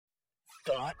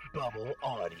Thought Bubble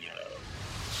Audio.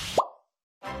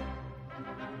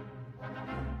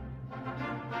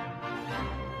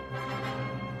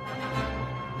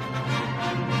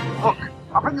 Look,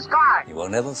 up in the sky! You will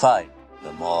never find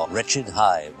the more wretched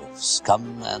hive of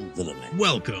scum and villainy.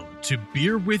 Welcome to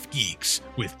Beer with Geeks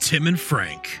with Tim and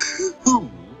Frank. Who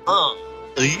are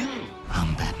you?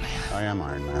 I'm Batman. I am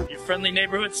Iron Man. Your friendly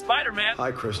neighborhood Spider-Man.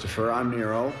 Hi, Christopher. I'm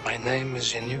Nero. My name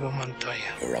is Inigo Montoya.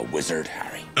 You're a wizard,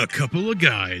 Harry. A couple of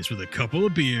guys with a couple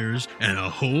of beers and a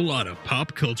whole lot of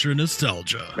pop culture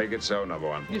nostalgia. Make it so, number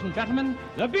one. Ladies and gentlemen,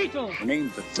 the Beatles.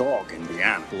 Named the dog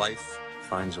Indiana. Life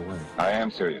finds a way. I am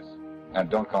serious. And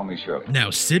don't call me Shirley. Now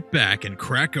sit back and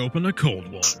crack open a cold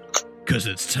one, because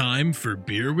it's time for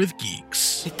Beer with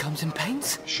Geeks. It comes in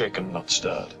paints? Shaken, not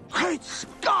stirred. Great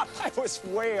Scott! I was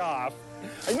way off.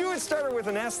 I knew it started with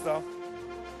an S, though.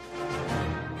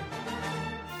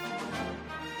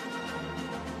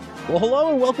 Well,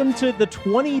 hello and welcome to the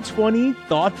 2020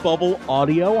 Thought Bubble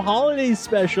Audio Holiday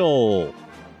Special.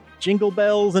 Jingle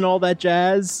bells and all that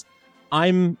jazz.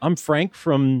 I'm Frank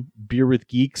from Beer with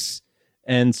Geeks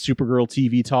and Supergirl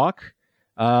TV Talk.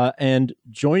 And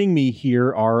joining me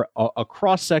here are a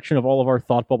cross-section of all of our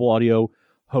Thought Bubble Audio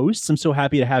hosts. I'm so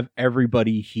happy to have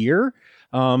everybody here.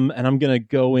 And I'm going to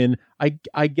go in,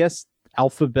 I guess,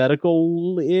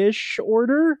 alphabetical-ish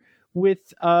order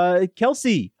with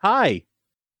Kelsey. Hi.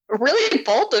 Really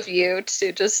bold of you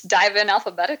to just dive in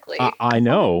alphabetically. I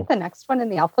know. The next one in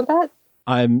the alphabet?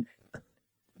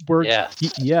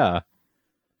 Yeah.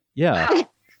 Wow.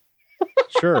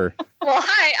 Sure. Well,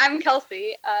 hi, I'm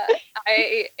Kelsey.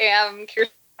 I am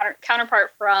Kirsty's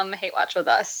counterpart from Hate Watch With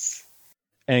Us.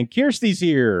 And Kirsty's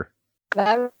here.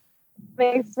 That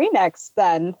makes me next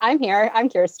then. I'm here. I'm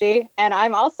Kirsty. And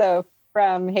I'm also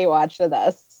from Hate Watch With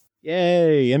Us.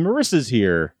 Yay. And Marissa's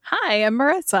here. Hi, I'm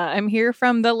Marissa. I'm here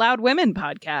from the Loud Women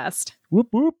podcast. Whoop,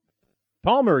 whoop.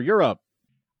 Palmer, you're up.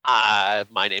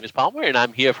 My name is Palmer, and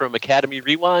I'm here from Academy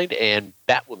Rewind and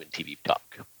Batwoman TV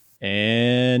Talk.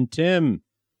 And Tim,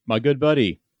 my good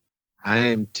buddy. I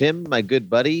am Tim, my good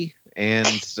buddy,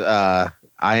 and I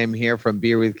am here from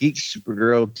Beer with Geeks,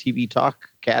 Supergirl TV Talk,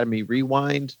 Academy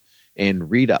Rewind, and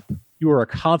Read Up. You are a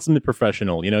consummate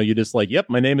professional. You know, you just like, yep,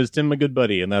 my name is Tim, my good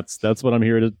buddy, and that's what I'm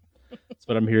here to. That's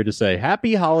what I'm here to say.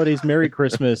 Happy holidays, Merry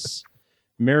Christmas,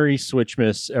 Merry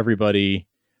Switchmas, everybody.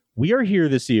 We are here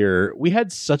this year. We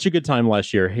had such a good time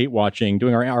last year, hate watching,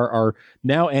 doing our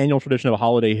now annual tradition of a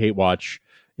holiday hate watch,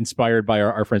 inspired by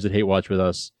our friends at Hate Watch With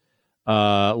Us.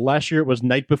 Last year it was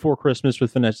Night Before Christmas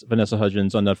with Vanessa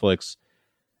Hudgens on Netflix.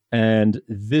 And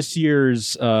this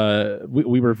year's,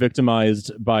 we were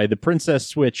victimized by the Princess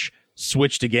Switch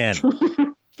switched again.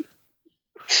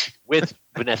 With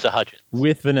Vanessa Hudgens.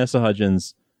 With Vanessa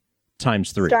Hudgens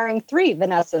times 3. Starring 3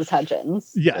 Vanessa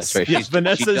Hudgens. Yes. Right. Yes,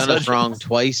 Vanessa She's done Hudgens. us wrong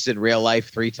twice in real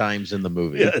life, 3 times in the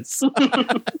movie. Yes.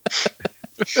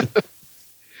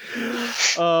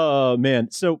 Oh,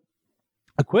 man. So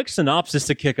a quick synopsis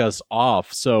to kick us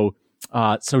off. So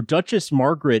Duchess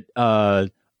Margaret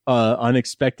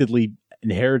unexpectedly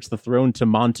inherits the throne to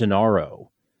Montanaro,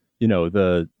 you know,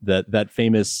 that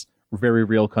famous very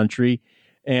real country.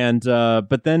 And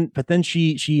but then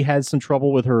she has some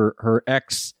trouble with her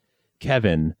ex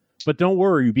Kevin. But don't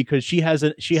worry, because she has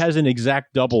an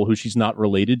exact double who she's not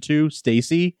related to,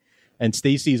 Stacy, and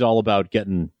Stacy's all about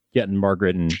getting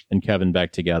Margaret and Kevin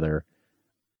back together.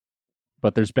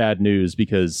 But there's bad news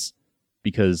because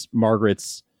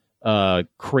Margaret's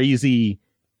crazy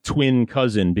twin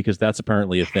cousin, because that's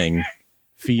apparently a thing,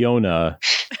 Fiona,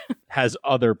 has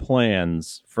other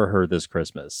plans for her this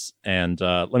Christmas. And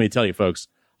let me tell you, folks,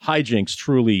 hijinks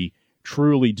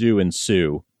truly do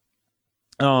ensue.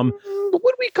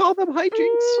 Would we call them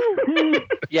hijinks?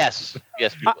 Yes, we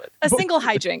would. A single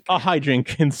hijink. A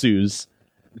hijink ensues.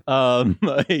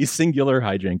 A singular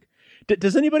hijink.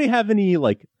 Does anybody have any,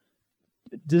 like,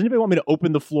 does anybody want me to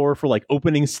open the floor for, like,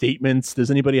 opening statements? Does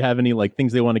anybody have any, like,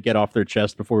 things they want to get off their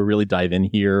chest before we really dive in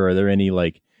here? Are there any,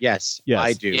 like... Yes,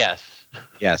 I do.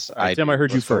 Yes, right, Tim, I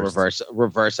heard Let's you first.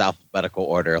 Reverse alphabetical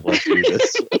order. Let's do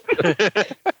this.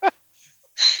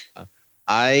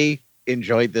 I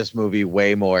enjoyed this movie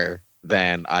way more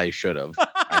than I should have.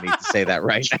 I need to say that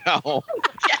right now.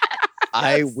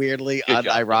 I weirdly,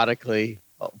 unironically,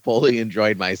 fully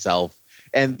enjoyed myself.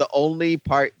 And the only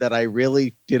part that I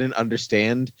really didn't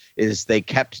understand is they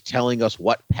kept telling us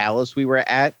what palace we were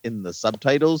at in the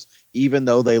subtitles, even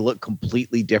though they look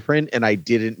completely different, and I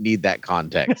didn't need that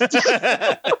context.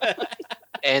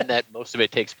 And that most of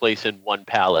it takes place in one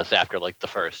palace after like the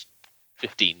first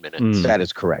 15 minutes. That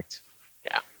is correct.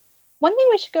 Yeah. One thing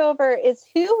we should go over is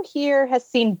who here has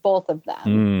seen both of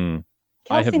them.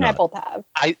 I have Kelsey and I not. both have.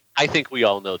 I think we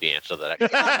all know the answer to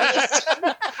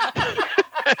that.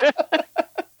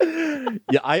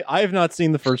 Yeah, I have not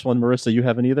seen the first one. Marissa, you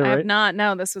haven't either, I right? have not.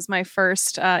 No, this was my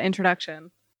first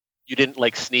introduction. You didn't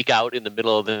like sneak out in the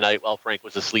middle of the night while Frank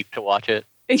was asleep to watch it?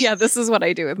 Yeah, this is what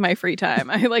I do with my free time.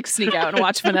 I like sneak out and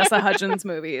watch Vanessa Hudgens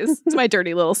movies. It's my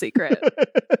dirty little secret.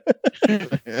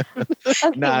 Okay,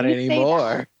 Not you say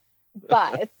anymore. that,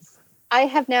 but I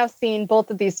have now seen both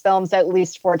of these films at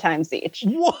least 4 times each.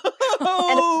 Whoa!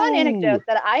 And a fun anecdote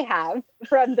that I have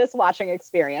from this watching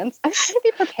experience. I'm trying to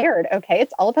be prepared, okay?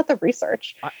 It's all about the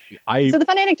research. So the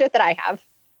fun anecdote that I have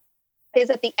is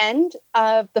at the end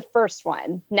of the first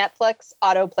one, Netflix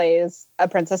autoplays A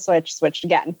Princess Switch, Switched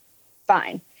Again.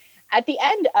 Fine. At the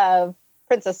end of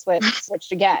Princess Switch,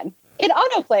 Switched Again, it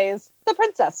autoplays The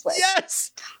Princess Switch.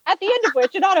 Yes! At the end of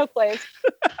which it autoplays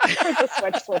Princess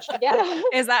Switch, Switched Again.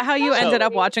 Is that how you ended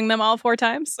up watching them all 4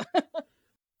 times?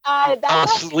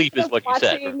 Sleep is what you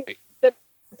said. Watching Right? the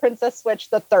Princess Switch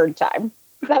the 3rd time.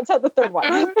 That's how the 3rd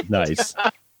one. Nice.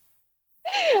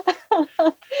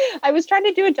 I was trying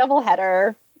to do a double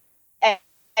header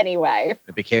anyway.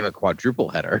 It became a quadruple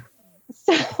header.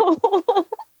 So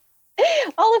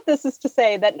all of this is to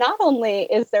say that not only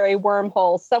is there a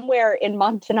wormhole somewhere in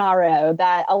Montanaro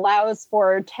that allows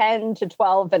for 10 to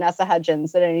 12 Vanessa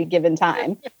Hudgens at any given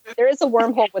time, there is a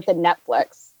wormhole within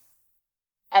Netflix.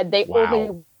 And they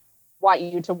only want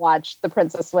you to watch The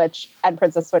Princess Switch and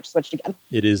Princess Switch Switched Again.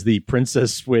 It is the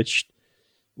Princess Switch,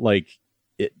 like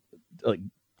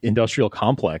industrial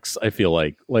complex. I feel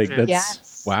like that's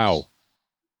Yes. wow.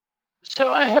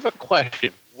 So I have a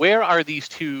question. Where are these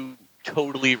two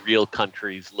totally real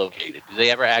countries located? Do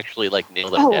they ever actually like nail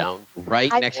them down?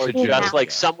 Right next to Or Georgia. just like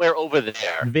somewhere over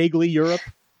there? Vaguely Europe.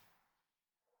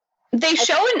 They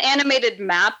show an animated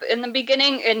map in the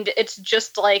beginning, and it's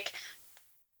just like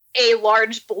a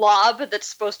large blob that's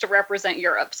supposed to represent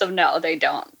Europe. So no, they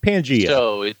don't. Pangea.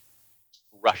 So it's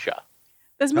Russia.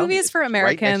 This movie is for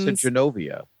Americans. Right next to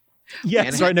Genovia.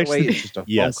 Yes, Anne right next to Hathaway is just a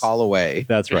phone call away.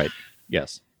 That's right.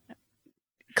 Yes.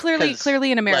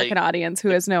 Clearly an American audience who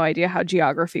has no idea how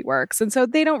geography works. And so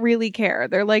they don't really care.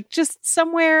 They're like, just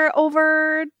somewhere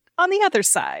over on the other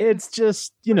side. It's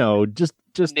just,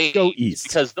 just Names, go east.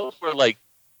 Because those were like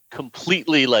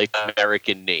completely like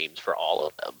American names for all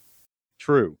of them.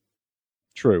 True.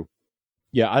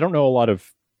 Yeah, I don't know a lot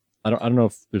of I don't know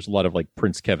if there's a lot of like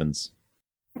Prince Kevins.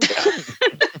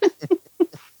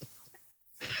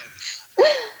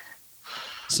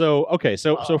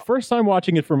 So first time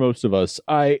watching it for most of us.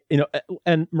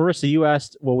 And Marissa, you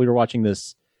asked while we were watching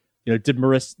this,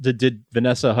 did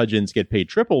Vanessa Hudgens get paid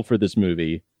triple for this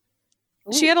movie?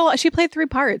 She played 3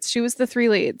 parts. She was the 3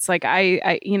 leads. Like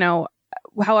I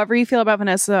however you feel about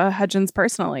Vanessa Hudgens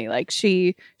personally, like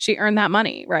she earned that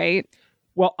money, right?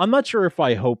 Well, I'm not sure if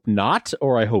I hope not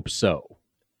or I hope so.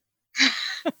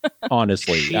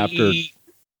 Honestly, after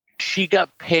she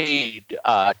got paid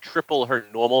triple her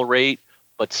normal rate,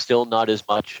 but still not as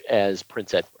much as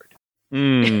Prince Edward.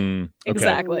 Okay.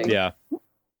 Exactly.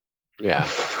 Yeah.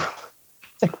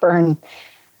 Sick burn.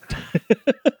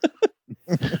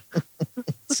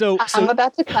 So I'm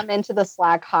about to come into the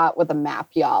Slack hot with a map,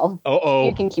 y'all. Oh.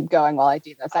 You can keep going while I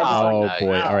do this. Boy!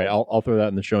 All right, I'll throw that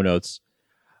in the show notes,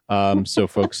 so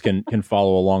folks can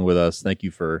follow along with us. Thank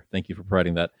you for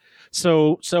providing that.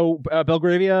 So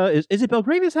Belgravia is it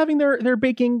Belgravia's having their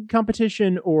baking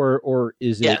competition or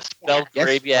is it? Yes,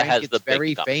 Belgravia Frank, has it's the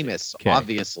very bake famous. Okay.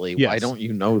 Obviously, Yes. why don't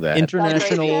you know that?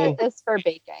 International Belgravia is for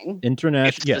baking.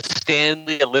 international. Yes. The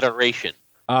Stanley alliteration.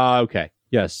 Okay.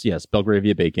 Yes.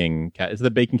 Belgravia baking is the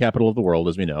baking capital of the world,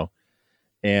 as we know,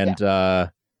 and so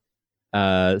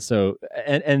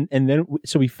then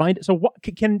we find. So what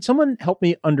can someone help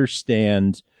me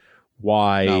understand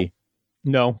why?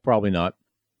 No, probably not.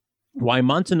 Why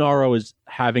Montanaro is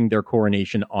having their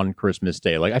coronation on Christmas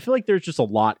Day? Like, I feel like there's just a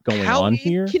lot going on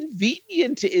here. How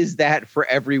inconvenient is that for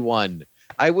everyone?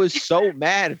 I was so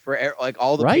mad for like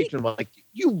all the patrons. Like,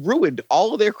 you ruined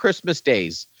all of their Christmas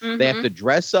days. Mm-hmm. They have to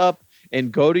dress up and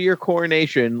go to your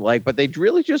coronation, but they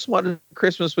really just wanted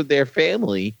Christmas with their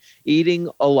family, eating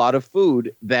a lot of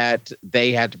food that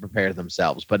they had to prepare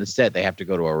themselves. But instead, they have to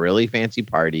go to a really fancy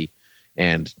party,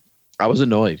 and I was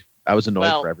annoyed.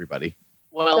 For everybody.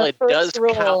 Well, the it first does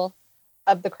rule count.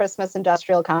 of the Christmas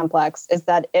industrial complex is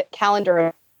that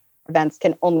calendar events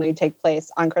can only take place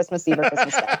on Christmas Eve or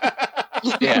Christmas Day.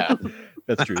 Yeah,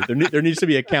 That's true. There needs to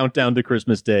be a countdown to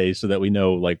Christmas Day so that we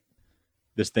know like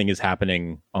this thing is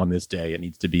happening on this day. It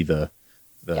needs to be the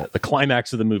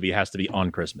climax of the movie has to be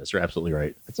on Christmas. You're absolutely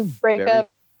right. It's a Breakup,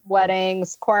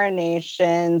 weddings,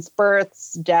 coronations,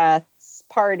 births, deaths,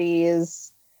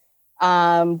 parties,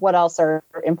 What else are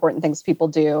important things people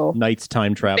do? Nights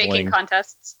time traveling. Baking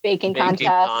contests. Baking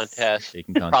contests.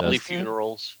 Baking contests. Probably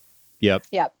funerals. Yep.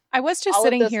 I was just All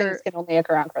sitting of those here. things can only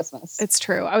occur on Christmas. It's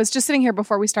true. I was just sitting here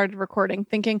before we started recording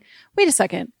thinking, wait a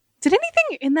second. Did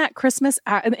anything in that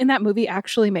in that movie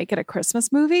actually make it a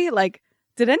Christmas movie? Like,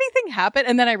 did anything happen?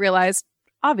 And then I realized,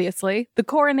 obviously, the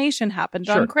coronation happened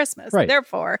on Christmas. Right.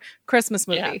 Therefore, Christmas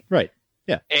movie. Yeah. Right.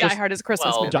 Yeah. Die Hard is a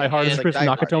Christmas movie. Die Hard is Christmas.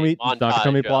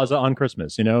 Nakatomi Plaza on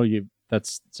Christmas. You know,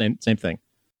 that's same thing.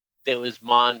 There was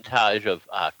montage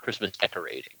of Christmas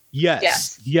decorating.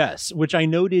 Yes. Which I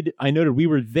noted we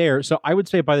were there. So I would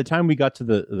say by the time we got to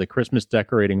the Christmas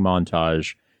decorating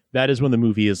montage, that is when the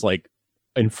movie is like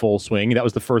in full swing. That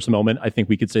was the first moment I think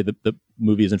we could say that the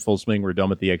movie is in full swing. We're done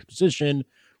with the exposition.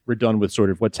 We're done with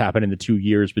sort of what's happened in the 2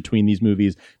 years between these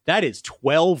movies. That is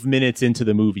 12 minutes into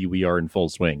the movie. We are in full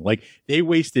swing. Like, they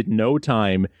wasted no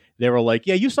time. They were like,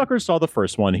 yeah, you suckers saw the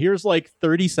first one. Here's like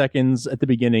 30 seconds at the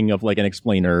beginning of like an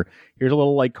explainer. Here's a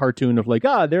little like cartoon of like,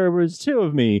 there was two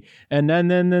of me. And then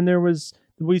there was,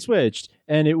 we switched.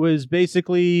 And it was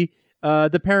basically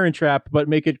The Parent Trap, but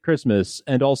make it Christmas,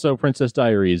 and also Princess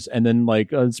Diaries, and then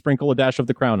like sprinkle a dash of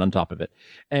The Crown on top of it.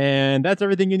 And that's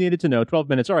everything you needed to know. 12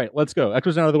 minutes. All right, let's go.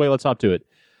 Exposition out of the way. Let's hop to it.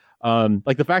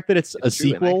 Like the fact that it's a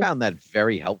sequel. And I found that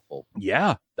very helpful.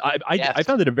 Yeah, I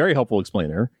found it a very helpful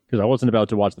explainer because I wasn't about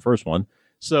to watch the first one.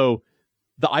 So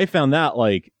I found that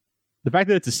like the fact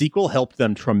that it's a sequel helped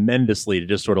them tremendously to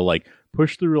just sort of like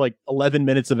push through like 11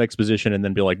 minutes of exposition and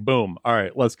then be like, boom. All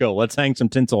right, let's go. Let's hang some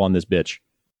tinsel on this bitch.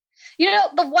 You know,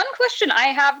 the one question I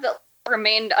have that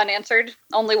remained unanswered,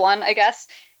 only one, I guess,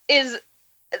 is, isn't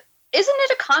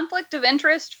it a conflict of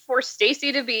interest for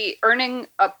Stacy to be earning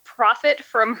a profit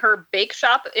from her bake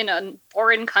shop in a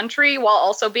foreign country while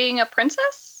also being a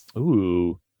princess?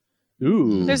 Ooh.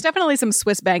 There's definitely some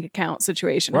Swiss bank account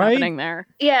situation happening there.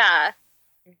 Yeah.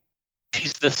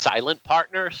 She's the silent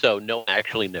partner, so no one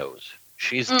actually knows.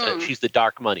 She's the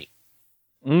dark money.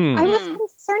 I was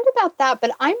concerned about that,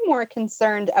 but I'm more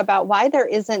concerned about why there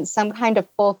isn't some kind of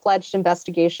full-fledged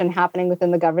investigation happening within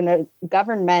the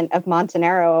government of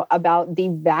Montenegro about the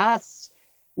vast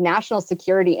national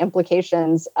security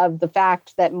implications of the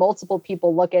fact that multiple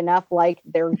people look enough like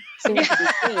they're soon to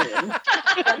be seen.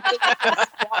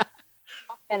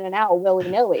 In and out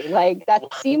willy-nilly. Like, that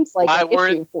seems like an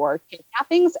issue for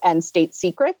kidnappings and state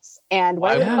secrets, and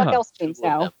what the fuck else do you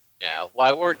know? Yeah,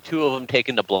 why weren't two of them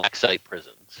taken to black site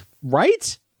prisons?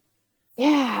 Right?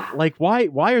 Yeah. Like,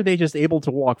 why are they just able to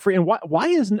walk free? And why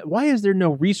is there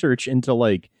no research into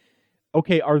like,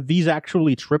 okay, are these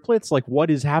actually triplets? Like, what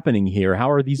is happening here?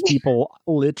 How are these people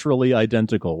literally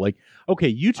identical? Like, okay,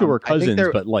 you two are cousins,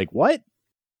 but like, what?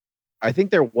 I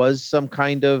think there was some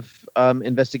kind of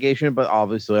investigation, but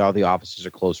obviously all the offices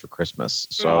are closed for Christmas.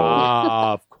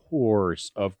 So,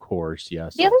 of course,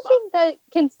 yes. The other thing that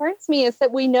concerns me is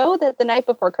that we know that The Night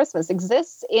Before Christmas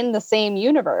exists in the same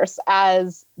universe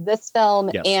as this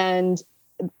film and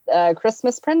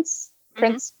Christmas Prince.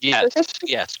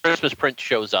 Yes, Christmas Prince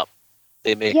shows up.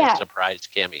 They make a surprise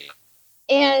cameo.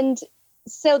 And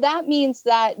so that means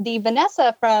that the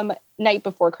Vanessa from Night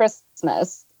Before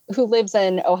Christmas, who lives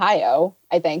in Ohio,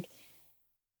 I think,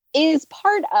 is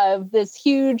part of this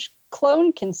huge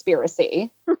clone conspiracy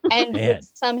and would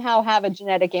somehow have a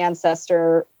genetic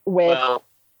ancestor with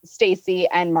Stacy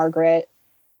and Margaret,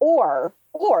 or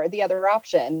the other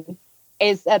option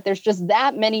is that there's just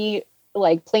that many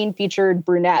like plain featured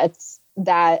brunettes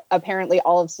that apparently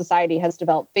all of society has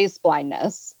developed face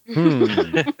blindness.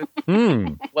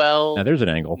 Well, now there's an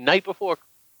angle. Night Before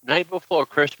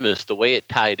Christmas, the way it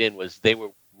tied in was they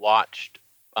were watched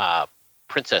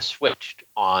Princess Switched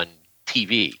on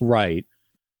TV. Right.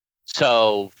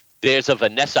 So there's a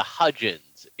Vanessa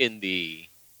Hudgens in the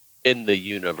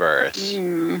universe,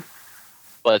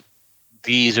 but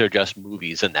these are just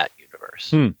movies in that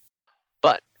universe.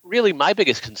 But really, my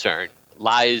biggest concern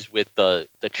lies with the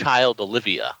child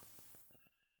Olivia,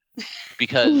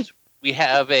 because we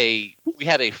have a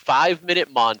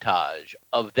 5-minute montage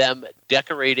of them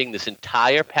decorating this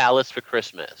entire palace for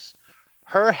Christmas,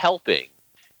 her helping,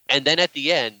 and then at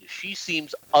the end, she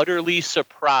seems utterly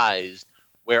surprised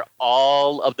where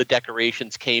all of the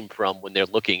decorations came from when they're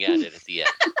looking at it at the end.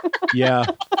 Yeah.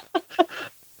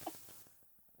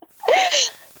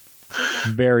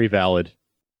 Very valid.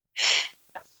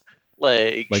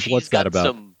 Like what's that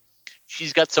about?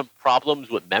 She's got some problems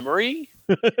with memory.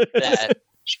 A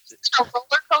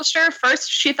roller coaster. First,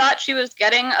 she thought she was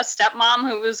getting a stepmom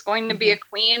who was going to be a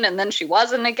queen, and then she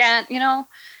wasn't again. You know,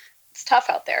 it's tough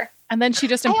out there. And then she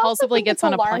just impulsively gets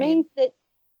on a plane.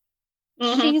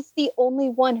 She's the only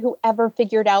one who ever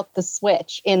figured out the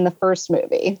switch in the first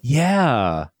movie.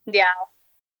 Yeah. Yeah.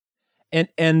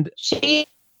 And she,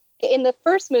 in the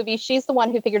first movie, she's the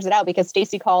one who figures it out because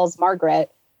Stacy calls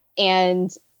Margaret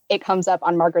and it comes up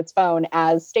on Margaret's phone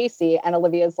as Stacy, and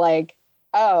Olivia's like,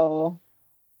 oh,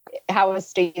 how is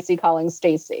Stacy calling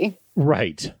Stacy?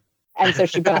 Right. And so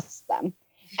she busts them.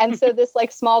 And so this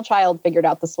like small child figured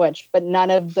out the switch, but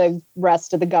none of the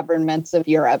rest of the governments of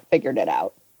Europe figured it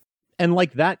out. And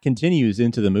like that continues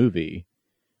into the movie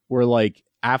where like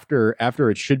after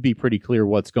it should be pretty clear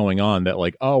what's going on, that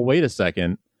like, oh, wait a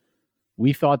second.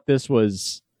 We thought this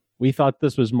was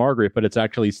Margaret, but it's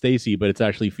actually Stacy, but it's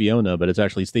actually Fiona, but it's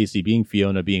actually Stacy being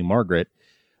Fiona being Margaret.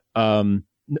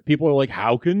 People are like,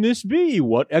 how can this be?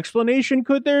 What explanation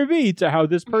could there be to how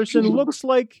this person looks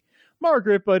like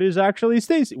Margaret, but is actually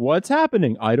Stacy? What's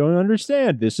happening? I don't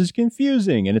understand. This is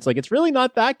confusing. And it's like, it's really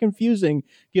not that confusing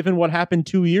given what happened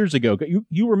 2 years ago.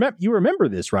 You remember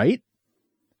this, right?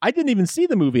 I didn't even see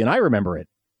the movie and I remember it.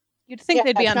 You'd think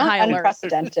they'd be on high alert.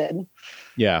 Unprecedented.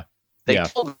 Yeah. They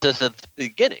told us at the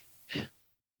beginning.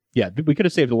 Yeah, we could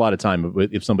have saved a lot of time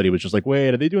if somebody was just like,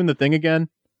 wait, are they doing the thing again?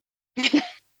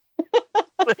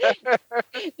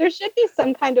 There should be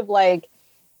some kind of like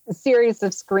series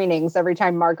of screenings every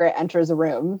time Margaret enters a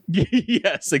room.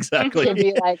 Yes, exactly. To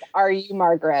be like, are you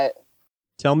Margaret?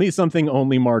 Tell me something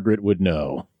only Margaret would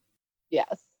know.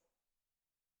 Yes.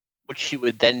 Which she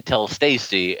would then tell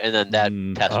Stacy, and then that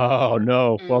test. Oh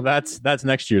no! Well, that's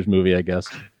next year's movie, I guess.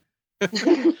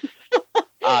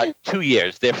 2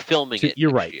 years. They're filming it.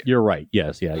 You're right. Year. You're right.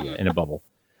 Yes. Yeah. In a bubble.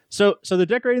 So they're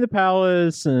decorating the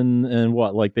palace and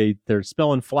what? Like they're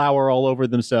spilling flour all over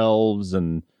themselves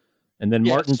and then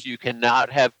Martin. You cannot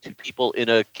have two people in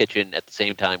a kitchen at the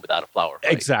same time without a flour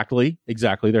fight. Exactly.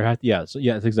 Yes,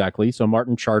 exactly. So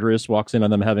Martin Charteris walks in on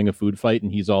them having a food fight,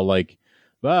 and he's all like,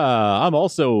 I'm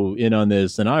also in on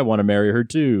this, and I want to marry her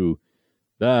too.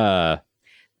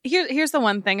 Here's the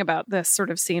one thing about this sort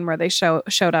of scene where they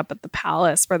showed up at the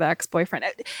palace for the ex-boyfriend.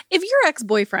 If your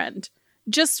ex-boyfriend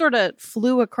just sort of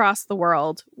flew across the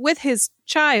world with his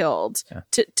child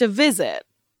to visit,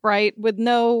 right? With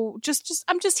no, just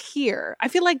I'm just here. I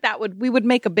feel like we would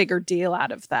make a bigger deal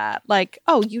out of that. Like,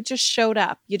 oh, you just showed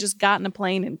up. You just got in a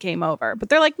plane and came over. But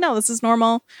they're like, no, this is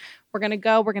normal. We're going to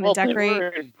go. We're going to decorate. They were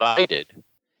invited.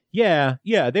 Yeah,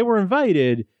 they were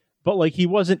invited, but like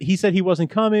he said he wasn't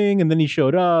coming, and then he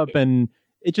showed up, and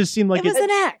it just seemed like it was an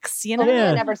ex, you know?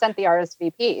 They never sent the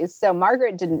RSVPs, so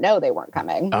Margaret didn't know they weren't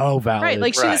coming. Oh, valid. Right,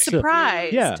 like she was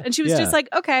surprised. And she was just like,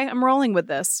 okay, I'm rolling with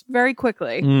this very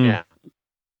quickly. Yeah.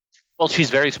 Well, she's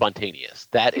very spontaneous.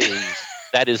 That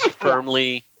is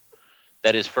firmly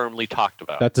talked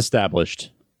about. That's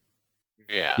established.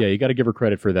 Yeah. Yeah, you got to give her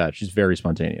credit for that. She's very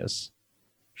spontaneous.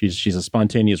 She's a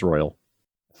spontaneous royal.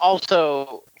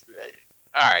 Also,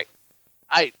 all right.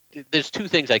 There's two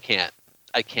things I can't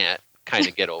kind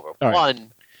of get over. Right.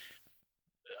 One,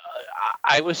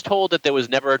 I was told that there was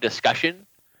never a discussion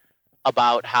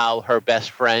about how her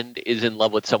best friend is in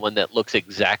love with someone that looks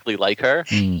exactly like her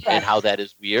and how that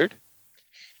is weird.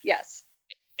 Yes.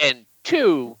 And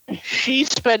two,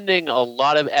 she's spending a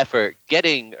lot of effort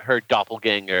getting her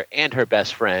doppelganger and her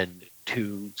best friend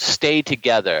to stay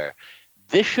together.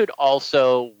 This should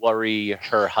also worry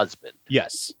her husband.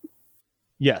 Yes,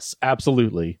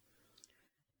 absolutely.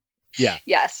 Yeah.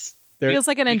 Yes. Feels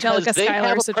like an Angelica Schuyler situation. They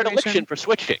have a predilection for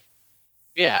switching.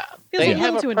 Yeah. They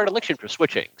have a predilection for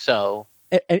switching. So.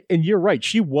 And you're right.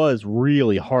 She was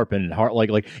really harping hard.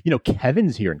 Like,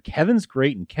 Kevin's here and Kevin's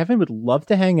great. And Kevin would love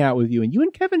to hang out with you. And you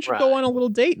and Kevin should go on a little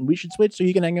date and we should switch so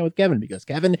you can hang out with Kevin because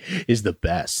Kevin is the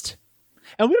best.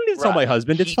 And we don't need to tell my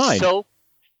husband. It's fine.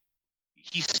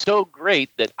 He's so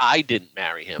great that I didn't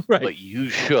marry him, but you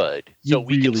should. So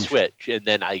we can switch, and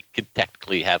then I can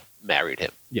technically have married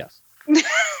him. Yes.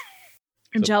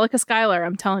 Angelica Schuyler,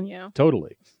 I'm telling you.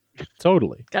 Totally.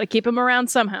 Got to keep him around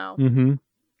somehow. Mm-hmm.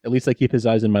 At least I keep his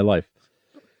eyes in my life.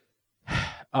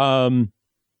 I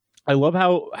love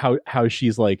how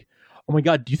she's like, oh my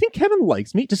God, do you think Kevin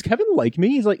likes me? Does Kevin like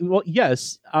me? He's like, well,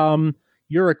 yes.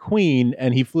 You're a queen,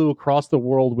 and he flew across the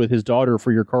world with his daughter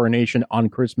for your coronation on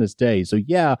Christmas Day. So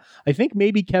yeah, I think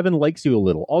maybe Kevin likes you a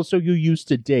little. Also, you used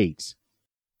to date.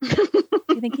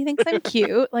 You think he thinks I'm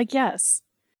cute? Like, yes.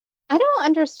 I don't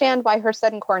understand why her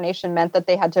sudden coronation meant that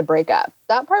they had to break up.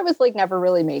 That part was like never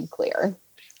really made clear.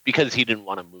 Because he didn't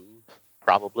want to move,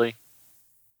 probably.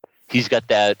 He's got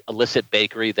that illicit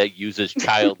bakery that uses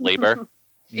child labor.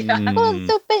 Yeah.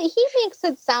 Well, but he makes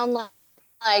it sound like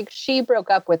she broke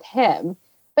up with him.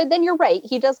 But then you're right.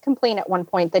 He does complain at one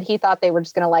point that he thought they were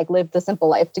just going to like live the simple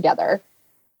life together.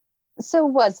 So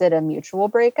was it a mutual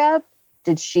breakup?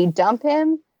 Did she dump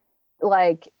him?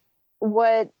 Like,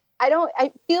 what?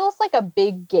 It feels like a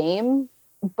big game,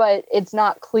 but it's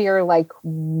not clear, like,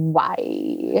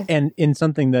 why. And in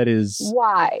something that is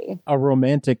why a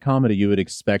romantic comedy, you would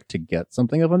expect to get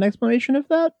something of an explanation of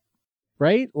that,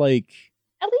 right? Like,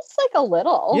 at least like a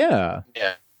little. Yeah.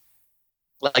 Yeah.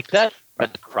 Like that the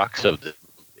crux of the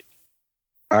movie.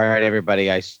 All right,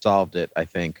 everybody, I solved it, I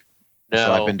think. No.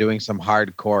 So I've been doing some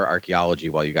hardcore archaeology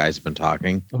while you guys have been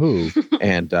talking. Ooh.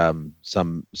 And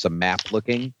some map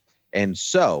looking. And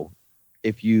so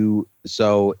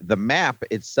the map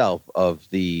itself of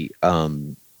the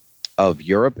of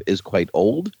Europe is quite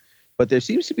old, but there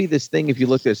seems to be this thing, if you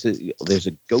look, there's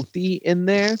a Gothi in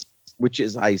there, which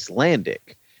is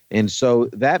Icelandic. And so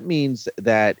that means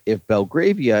that if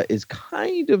Belgravia is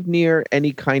kind of near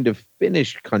any kind of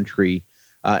Finnish country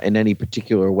in any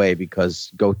particular way,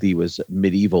 because Gothi was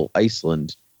medieval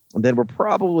Iceland, then we're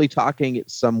probably talking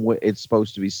it's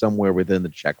supposed to be somewhere within the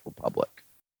Czech Republic.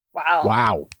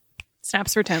 Wow.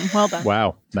 Snaps for Tim. Well done.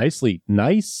 Wow.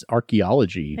 Nice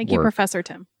archaeology. Thank you, work. Professor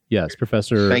Tim. Yes,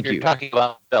 Professor. Thank You're you. talking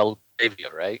about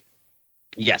Belgravia, right?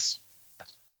 Yes.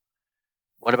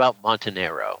 What about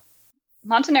Montenegro?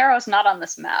 Montenegro is not on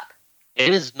this map. It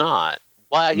is not.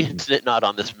 Why is it not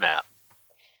on this map?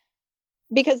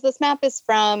 Because this map is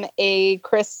from A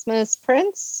Christmas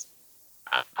Prince.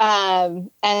 And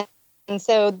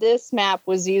so this map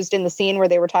was used in the scene where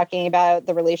they were talking about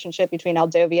the relationship between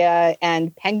Aldovia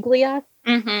and Penglia.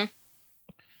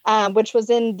 Mm-hmm. Which was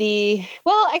in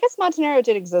I guess Montenegro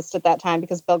did exist at that time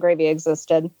because Belgravia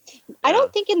existed. Yeah. I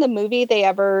don't think in the movie they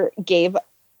ever gave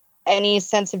any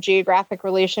sense of geographic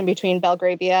relation between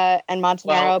Belgravia and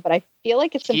Montenegro, but I feel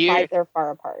like it's implied they're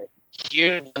far apart.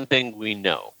 Here's one thing we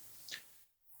know.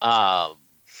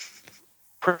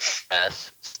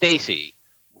 Princess Stacy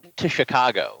went to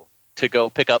Chicago to go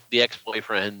pick up the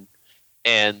ex-boyfriend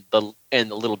and the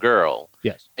little girl.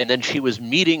 Yes. And then she was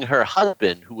meeting her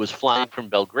husband, who was flying from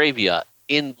Belgravia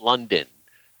in London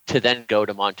to then go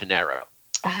to Montenegro.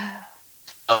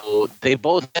 So they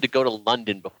both had to go to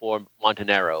London before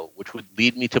Montenegro, which would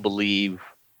lead me to believe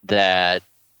that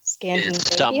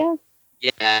Scandinavia?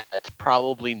 It's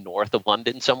probably north of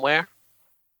London somewhere.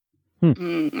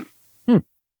 It's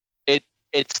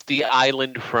the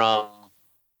island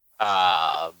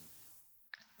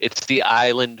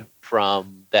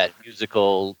from that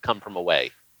musical Come From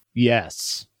Away.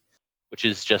 Yes. Which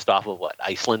is just off of what?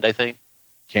 Iceland, I think?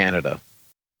 Canada.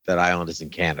 That island is in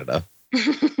Canada.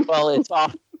 Well, it's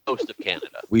off the coast of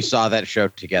Canada. We saw that show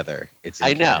together. It's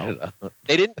in Canada.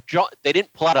 They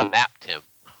didn't pull out a map, Tim.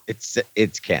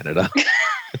 It's Canada.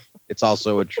 It's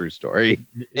also a true story.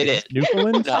 It is.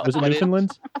 Newfoundland? No, Was it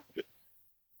Newfoundland?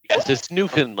 Yes, it's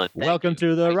Newfoundland. Welcome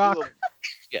to the Rock.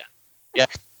 Yeah.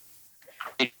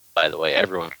 By the way,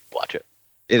 everyone watch it.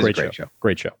 It is a great show.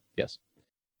 Great show. Yes.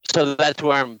 So that's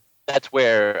where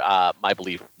my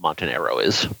belief Montenegro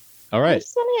is. All right. I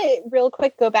just want to real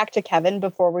quick go back to Kevin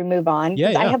before we move on.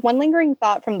 Yeah. I have one lingering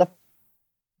thought from the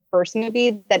first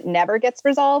movie that never gets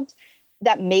resolved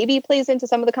that maybe plays into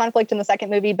some of the conflict in the second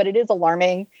movie, but it is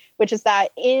alarming, which is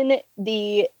that in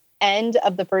the end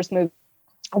of the first movie,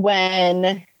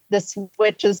 when the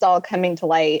switch is all coming to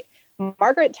light,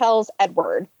 Margaret tells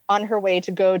Edward on her way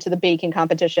to go to the baking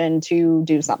competition to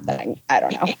do something. I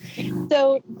don't know.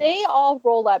 So they all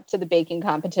roll up to the baking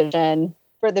competition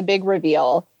for the big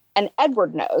reveal, and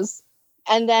Edward knows.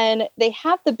 And then they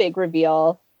have the big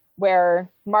reveal where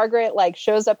Margaret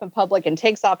shows up in public and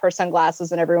takes off her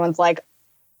sunglasses, and everyone's like,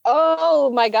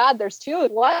 oh my God, there's two.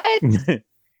 What?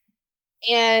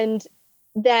 And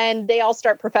then they all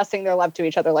start professing their love to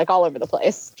each other, all over the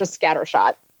place, just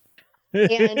scattershot.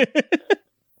 And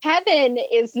Kevin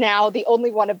is now the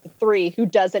only one of the three who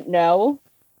doesn't know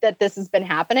that this has been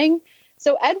happening.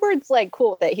 So Edward's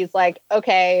cool with it. He's like,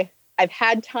 okay, I've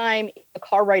had time in the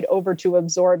car ride over to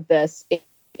absorb this.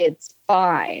 It's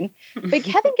fine. But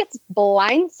Kevin gets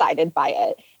blindsided by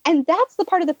it. And that's the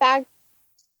part of the fact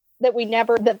that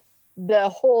the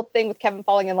whole thing with Kevin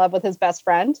falling in love with his best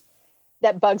friend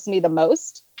that bugs me the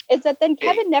most is that then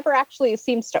Kevin never actually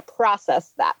seems to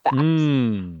process that fact.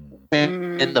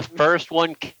 In the first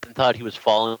one, Kevin thought he was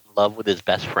falling in love with his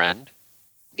best friend.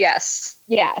 Yes.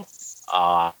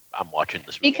 I'm watching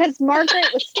this movie. Because Margaret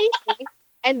was Stacy,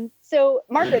 and so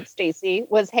Margaret Stacy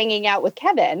was hanging out with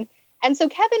Kevin, and so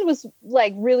Kevin was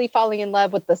really falling in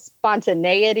love with the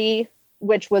spontaneity,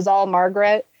 which was all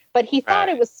Margaret, but he thought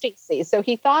it was Stacy. So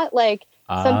he thought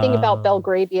something about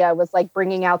Belgravia was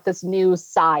bringing out this new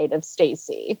side of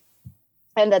Stacy,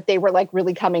 and that they were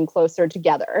really coming closer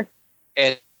together.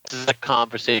 And this is a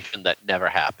conversation that never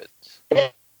happens.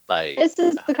 Like, this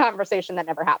is the conversation that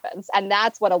never happens, and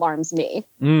that's what alarms me.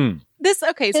 This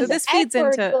so this feeds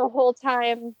Edward, into the whole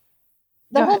time.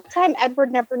 The whole time,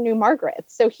 Edward never knew Margaret,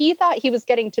 so he thought he was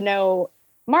getting to know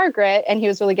Margaret, and he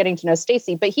was really getting to know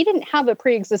Stacy. But he didn't have a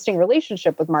pre-existing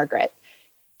relationship with Margaret.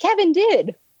 Kevin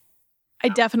did. I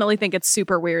definitely think it's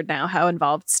super weird now how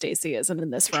involved Stacy is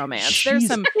in this romance.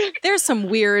 There's some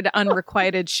weird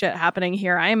unrequited shit happening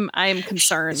here. I'm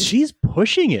concerned. She's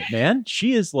pushing it, man.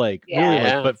 She is like, really,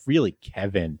 like, but really,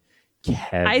 Kevin.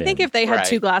 I think if they had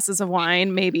 2 glasses of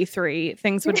wine, maybe 3,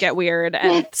 things would get weird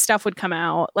and stuff would come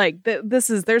out. Like there's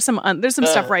some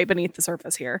stuff right beneath the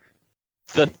surface here.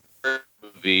 The third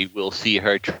movie, we'll see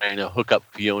her trying to hook up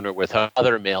Fiona with her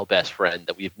other male best friend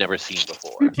that we've never seen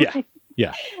before.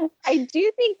 Yeah. I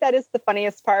do think that is the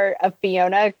funniest part of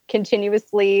Fiona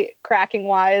continuously cracking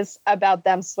wise about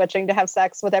them switching to have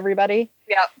sex with everybody.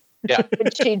 Yeah.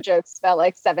 Which she jokes about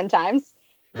like 7 times.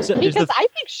 So because I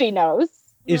think she knows.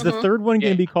 Is the third one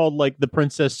going to be called like the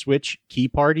Princess Switch Key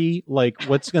Party? Like,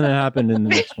 what's going to happen in the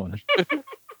next one?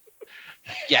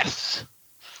 Yes.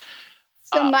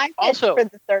 So my pitch for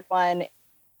the third one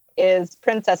is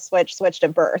Princess switched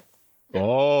at birth.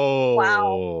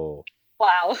 Oh.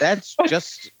 Wow. That's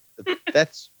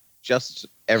just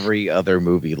every other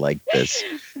movie like this.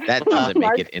 That doesn't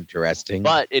make it interesting.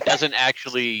 But it doesn't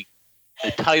actually,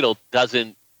 the title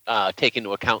doesn't take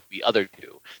into account the other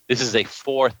 2. This is a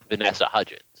 4th Vanessa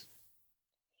Hudgens.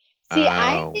 See,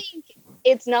 I think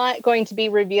it's not going to be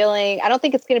revealing. I don't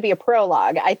think it's going to be a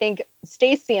prologue. I think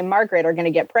Stacy and Margaret are going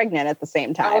to get pregnant at the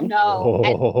same time. Oh, no.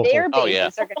 And their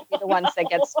babies are going to be the ones that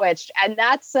get switched. And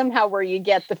that's somehow where you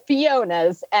get the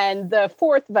Fionas and the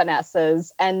 4th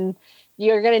Vanessas. And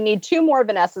you're going to need 2 more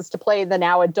Vanessas to play the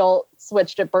now adult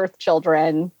switched at birth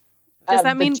children. Does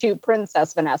that mean 2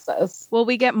 Princess Vanessas? Will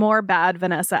we get more bad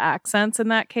Vanessa accents in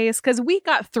that case? Because we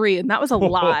got 3, and that was a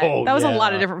lot. That was a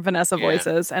lot of different Vanessa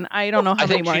voices, and I don't know how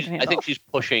many more I can handle. I think she's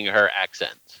pushing her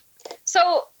accent.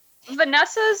 So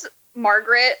Vanessa's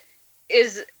Margaret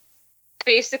is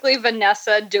basically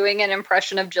Vanessa doing an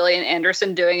impression of Gillian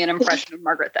Anderson doing an impression of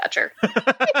Margaret Thatcher.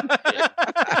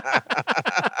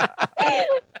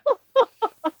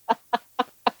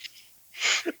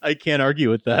 I can't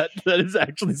argue with that. That is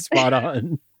actually spot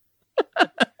on.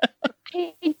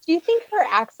 Do you think her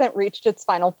accent reached its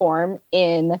final form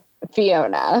in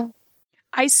Fiona?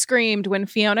 I screamed when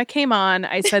Fiona came on.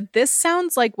 I said, "This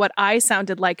sounds like what I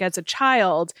sounded like as a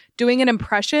child doing an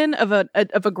impression of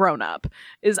a grown-up."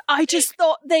 I just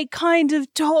thought they kind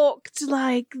of talked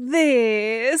like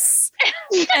this.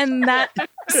 And that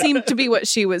seemed to be what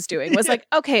she was doing. Was like,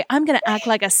 okay, I'm going to act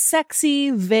like a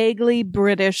sexy, vaguely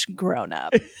British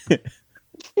grown-up.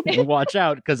 Watch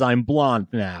out, because I'm blonde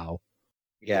now.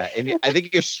 Yeah, and I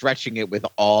think you're stretching it with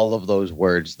all of those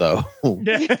words, though.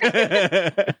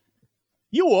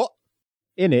 You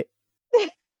in it.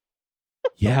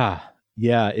 Yeah,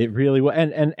 it really was.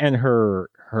 And her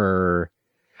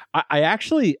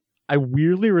I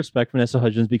weirdly respect Vanessa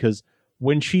Hudgens because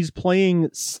when she's playing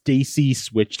Stacy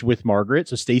switched with Margaret,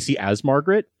 so Stacy as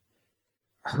Margaret,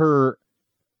 her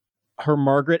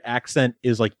Margaret accent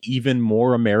is like even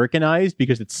more Americanized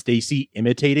because it's Stacy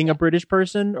imitating a British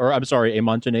person, or I'm sorry, a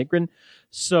Montenegrin.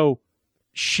 So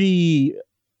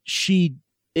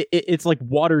it's like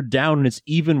watered down, and it's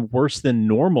even worse than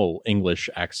normal English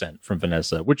accent from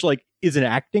Vanessa, which like is an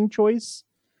acting choice,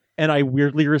 and I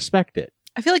weirdly respect it.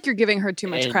 I feel like you're giving her too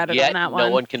much credit on that one.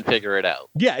 No one can figure it out.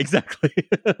 Yeah, exactly.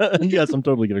 Yes, I'm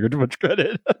totally giving her too much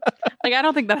credit. Like, I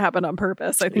don't think that happened on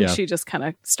purpose. I think she just kind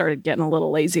of started getting a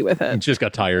little lazy with it. She just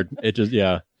got tired. It just,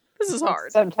 This is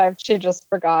hard. Sometimes she just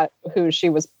forgot who she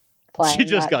was playing. She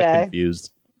just got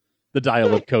confused. The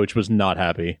dial-up coach was not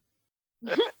happy.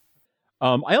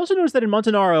 I also noticed that in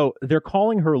Montanaro, they're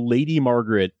calling her Lady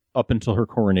Margaret up until her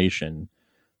coronation.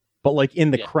 But like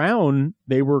in The Crown,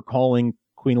 they were calling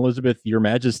Queen Elizabeth Your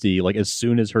Majesty, like as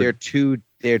soon as her... They're two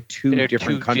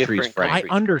different countries, Frank. I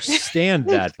understand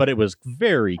that, but it was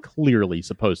very clearly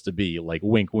supposed to be like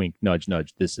wink, wink, nudge,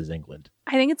 nudge. This is England.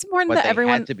 I think it's important but that they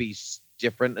everyone had to be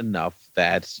different enough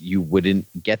that you wouldn't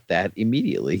get that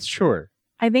immediately. Sure.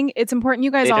 I think it's important you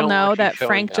guys all know that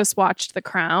Frank just watched The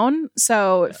Crown.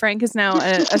 So Frank is now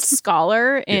a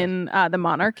scholar in the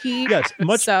monarchy. Yes,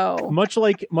 much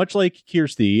like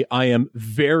Kirsty, I am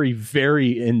very,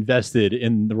 very invested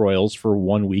in the royals for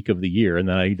 1 week of the year, and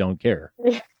then I don't care.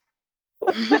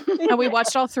 And we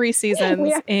watched all 3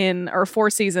 seasons or 4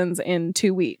 seasons in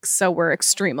 2 weeks. So we're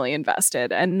extremely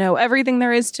invested and know everything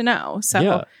there is to know.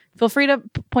 So feel free to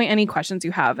point any questions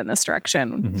you have in this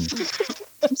direction. Mm-hmm.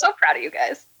 I'm so proud of you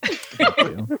guys.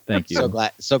 Thank you.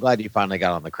 So glad you finally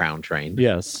got on the Crown train.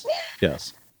 Yes.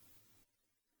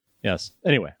 Yes.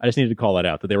 Anyway, I just needed to call that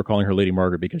out, that they were calling her Lady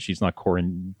Margaret because she's not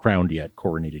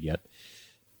coronated yet.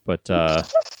 But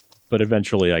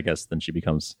eventually, I guess, then she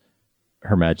becomes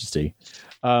Her Majesty.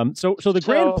 So the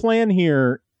grand plan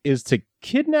here is to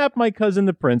kidnap my cousin,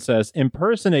 the princess,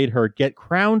 impersonate her, get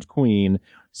crowned queen,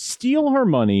 steal her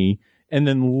money, and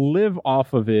then live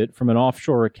off of it from an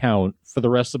offshore account for the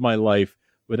rest of my life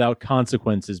without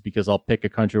consequences because I'll pick a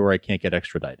country where I can't get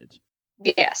extradited.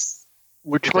 Yes.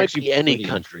 Which might be any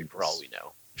country for all we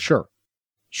know. Sure.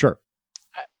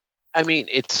 I mean,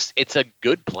 it's a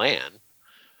good plan,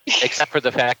 except for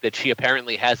the fact that she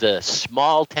apparently has a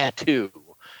small tattoo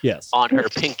on her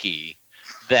pinky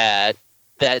that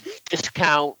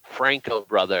discount Franco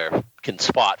brother can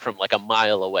spot from like a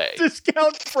mile away.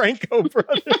 Discount Franco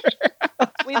brother.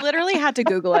 We literally had to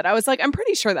Google it. I was like, I'm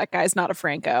pretty sure that guy's not a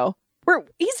Franco.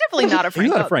 He's definitely not a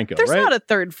Franco. He's not a Franco, There's right? not a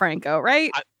third Franco,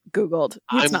 right? Googled.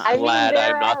 I'm He's not. glad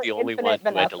there I'm not are the only infinite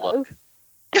one who had to look.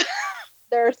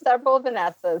 There are several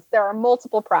Vanessas. There are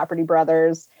multiple Property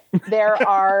Brothers. There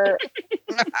are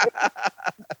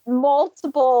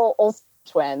multiple Olsen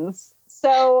twins.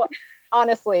 So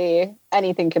honestly,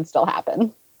 anything can still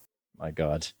happen. My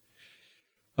God.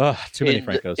 Too many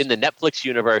Francos. In the Netflix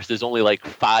universe, there's only like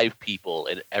 5 people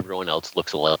and everyone else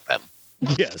looks like them.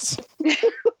 Yes.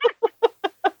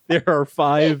 There are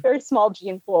 5. Very small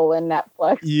gene pool in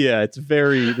Netflix. Yeah,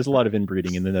 there's a lot of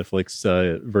inbreeding in the Netflix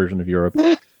version of Europe.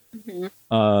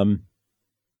 Mm-hmm.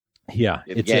 Yeah.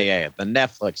 The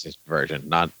Netflix version,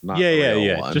 not the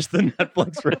real one. Just the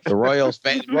Netflix version. The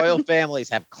royal families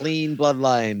have clean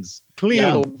bloodlines. Clean.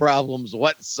 No problems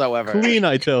whatsoever. Clean,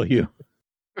 I tell you.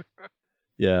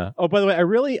 Yeah. Oh, by the way,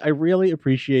 I really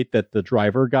appreciate that the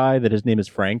driver guy, that his name is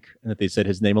Frank, and that they said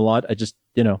his name a lot. I just,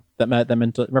 that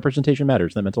meant representation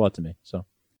matters. That meant a lot to me. So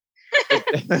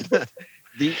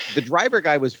the driver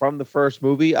guy was from the first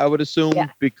movie, I would assume,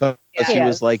 because he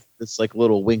was like this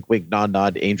little wink wink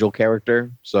nod angel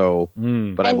character. So,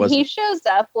 but he shows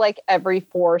up like every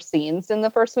 4 scenes in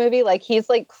the first movie. Like he's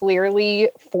like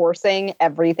clearly forcing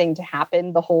everything to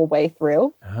happen the whole way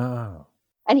through. Oh.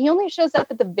 And he only shows up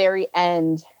at the very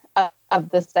end of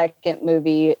the second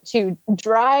movie to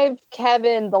drive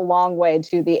Kevin the long way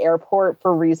to the airport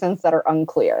for reasons that are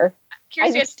unclear.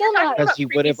 I'm still not because he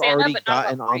would have Santa, already but not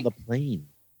gotten on the plane.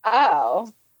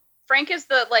 Oh. Frank is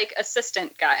the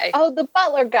assistant guy. Oh, the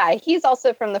butler guy. He's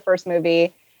also from the first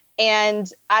movie. And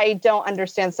I don't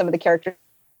understand some of the character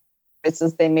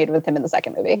choices they made with him in the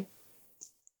second movie.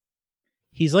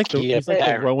 He's like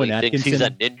the Rowan Atkinson. He's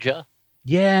a ninja.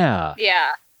 Yeah.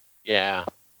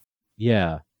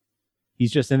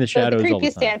 He's just in the shadows the all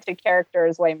creepy the time. Santa character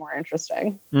is way more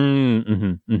interesting.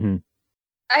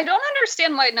 I don't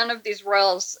understand why none of these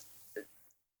royals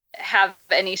have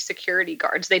any security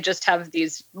guards. They just have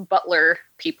these butler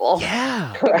people.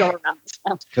 Yeah. Who go around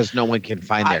them. Because no one can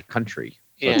find their country.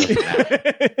 So Yeah. it doesn't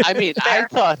matter. I mean,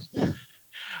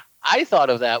 I thought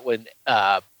of that when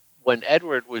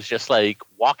Edward was just like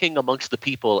walking amongst the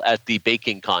people at the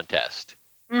baking contest.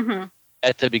 Mm-hmm.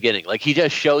 At the beginning. Like he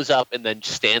just shows up and then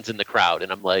stands in the crowd.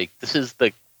 And I'm like, this is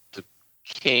the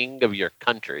king of your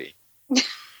country.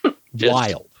 Just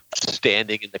Wild.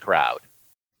 Standing in the crowd.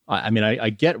 I mean,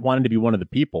 I get wanting to be one of the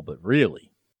people, but really.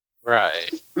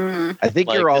 Right. Mm-hmm. I think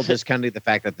Like, you're all this is- discounting the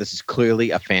fact that this is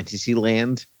clearly a fantasy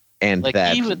land, and Like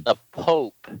that even the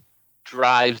Pope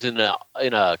drives in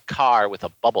a car with a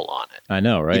bubble on it. I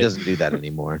know, right? he doesn't do that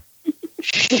anymore.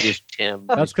 Just Tim.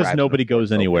 That's because driving nobody a goes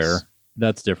Focus. anywhere.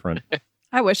 That's different.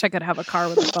 I wish I could have a car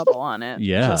with a bubble on it.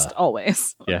 Yeah. Just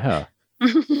always. Yeah.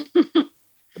 It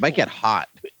might get hot.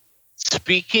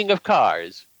 Speaking of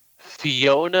cars,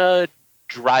 Fiona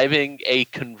driving a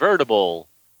convertible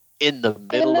in the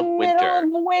middle of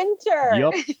winter.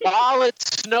 Yep. While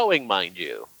it's snowing, mind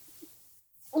you.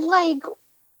 Like,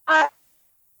 I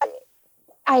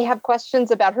have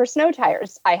questions about her snow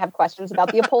tires. I have questions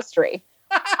about the upholstery.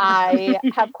 I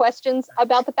have questions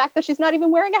about the fact that she's not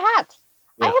even wearing a hat.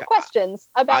 I have questions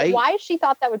about why she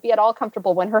thought that would be at all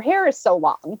comfortable when her hair is so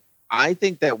long. I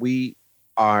think that we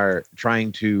are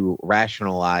trying to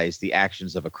rationalize the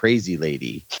actions of a crazy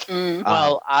lady.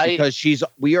 Well, because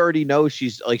we already know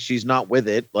she's not with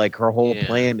it. Like her whole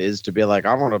plan is to be like,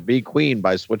 I want to be queen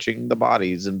by switching the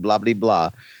bodies and blah blah blah.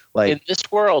 Like in this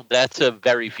world, that's a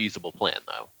very feasible plan,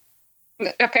 though.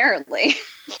 Apparently.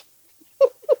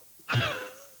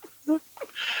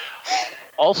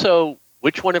 Also,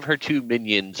 which one of her 2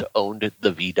 minions owned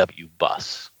the VW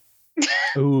bus?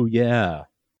 Oh, yeah.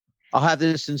 I'll have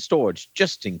this in storage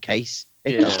just in case.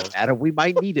 It doesn't matter. We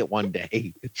might need it one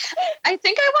day. I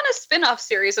think I want a spin-off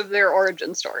series of their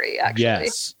origin story, actually.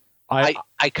 Yes.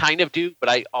 I kind of do, but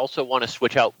I also want to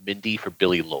switch out Mindy for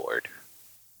Billy Lord.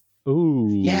 Ooh.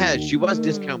 Yeah, she was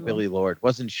discount Billy Lord,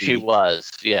 wasn't she? She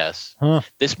was, yes. Huh.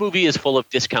 This movie is full of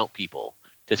discount people.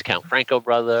 Discount Franco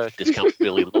Brother, discount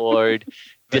Billy Lord,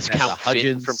 discount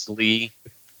Finn from Glee.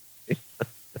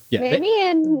 Yeah, maybe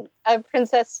in a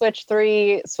Princess Switch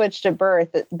 3 Switched at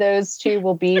Birth, those two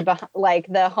will be like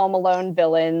the Home Alone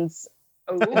villains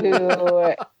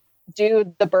who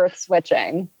do the birth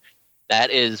switching. That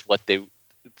is what they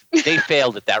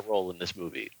failed at that role in this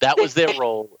movie. That was their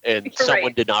role, and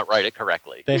someone did not write it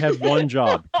correctly. They had one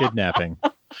job, kidnapping.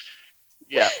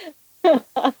 Yeah.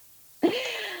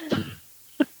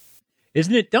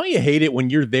 Isn't it? Don't you hate it when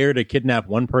you're there to kidnap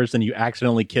one person, you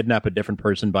accidentally kidnap a different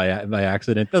person by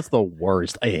accident? That's the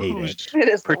worst. I hate it. It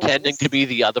is pretending to be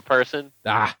the other person.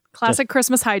 Classic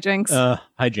Christmas hijinks.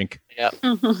 Hijink. Yeah.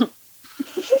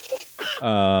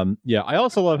 Yeah. I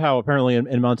also love how apparently in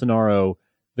Montanaro,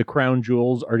 the crown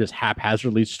jewels are just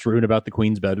haphazardly strewn about the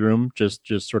queen's bedroom. Just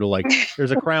sort of like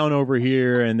there's a crown over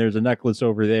here, and there's a necklace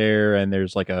over there, and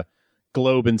there's like a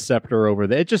globe and scepter over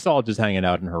there. It's just all just hanging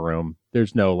out in her room.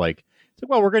 There's no like.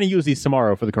 Well, we're going to use these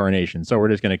tomorrow for the coronation, so we're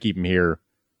just going to keep them here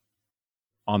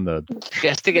on the...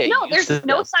 No, there's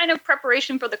no sign of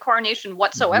preparation for the coronation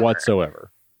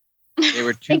whatsoever. They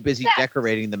were too busy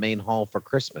decorating the main hall for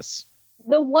Christmas.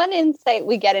 The one insight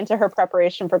we get into her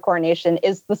preparation for coronation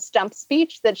is the stump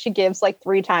speech that she gives like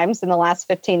 3 times in the last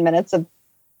 15 minutes of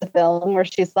the film, where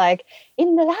she's like,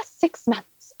 in the last 6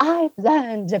 months, I've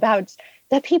learned about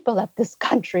the people of this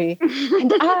country,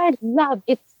 and I love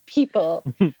its people,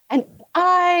 and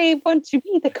I want to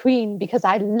be the queen because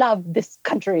I love this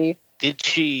country. Did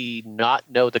she not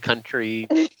know the country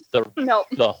No.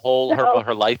 the whole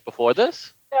her life before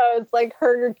this? No, it's like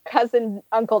her cousin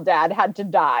uncle dad had to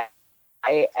die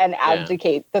and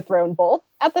abdicate the throne both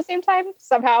at the same time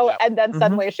somehow, and then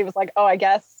suddenly she was like, oh, I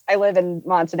guess I live in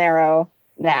Montanaro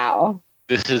now.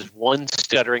 This is one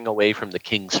stuttering away from the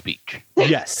king's speech.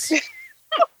 Yes.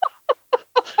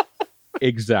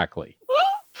 Exactly.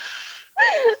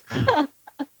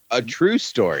 A true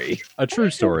story. A true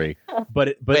story.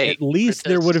 But Wait, at least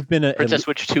there would have been a... Princess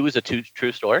Switch 2 is a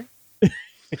true story?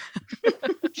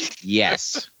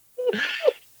 Yes.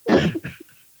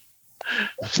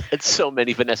 It's so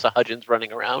many Vanessa Hudgens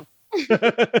running around.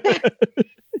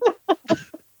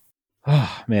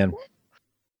 Oh, man.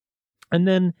 And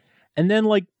then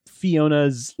like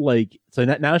Fiona's like, so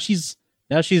now she's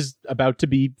about to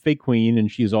be fake queen,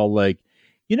 and she's all like,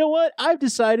 you know what? I've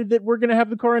decided that we're going to have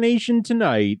the coronation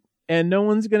tonight, and no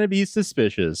one's going to be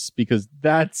suspicious because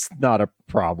that's not a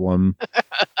problem.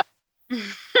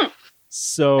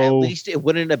 So at least it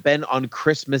wouldn't have been on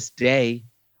Christmas Day.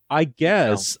 I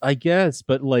guess,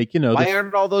 but like, you know, why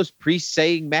aren't all those priests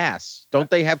saying mass? Don't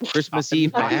they have Christmas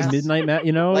Eve mass? Midnight mass,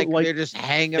 you know, like they're just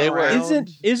hanging they around.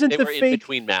 Isn't the fake in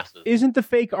between masses? Isn't the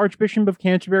fake Archbishop of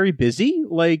Canterbury busy?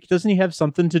 Like, doesn't he have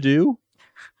something to do?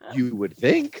 You would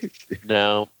think.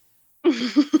 No.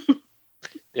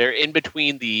 They're in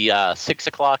between the 6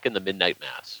 o'clock and the midnight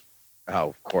mass. Oh,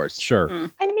 of course. Sure.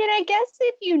 I mean, I guess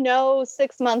if you know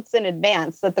 6 months in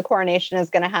advance that the coronation is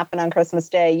going to happen on Christmas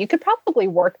Day, you could probably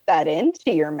work that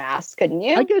into your mass, couldn't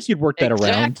you? I guess you'd work that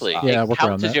exactly. around. Yeah, it work counts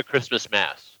around as that. your Christmas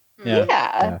mass.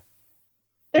 Yeah.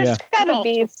 There's got to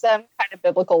be some kind of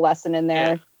biblical lesson in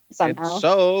there somehow. And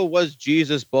so was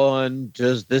Jesus born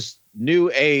to this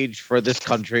new age for this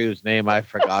country whose name I've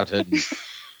forgotten.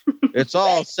 It's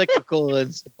all cyclical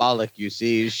and symbolic, you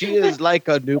see. She is like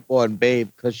a newborn babe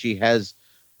because she has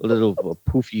a little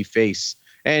poofy face.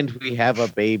 And we have a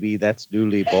baby that's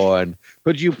newly born.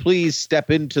 Could you please step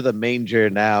into the manger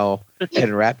now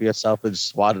and wrap yourself in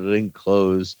swaddling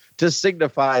clothes to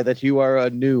signify that you are a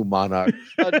new monarch,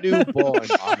 a newborn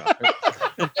monarch?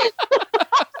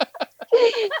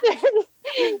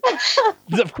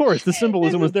 Of course, the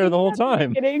symbolism was there the whole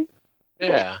time.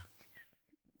 Yeah.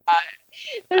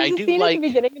 There's a scene at the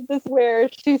beginning of this where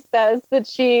she says that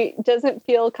she doesn't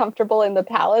feel comfortable in the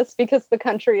palace because the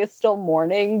country is still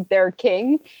mourning their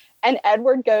king. And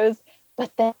Edward goes,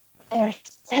 but they're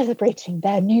celebrating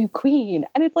their new queen.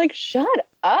 And it's like, shut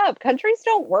up. Countries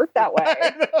don't work that way.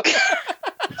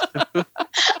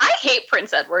 I hate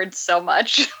Prince Edward so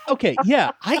much. Okay,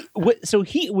 yeah. So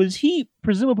he was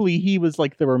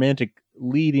like the romantic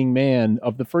leading man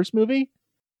of the first movie?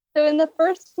 So in the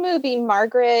first movie,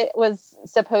 Margaret was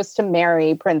supposed to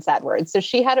marry Prince Edward. So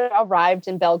she had arrived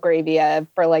in Belgravia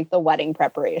for like the wedding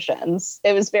preparations.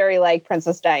 It was very like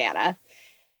Princess Diana.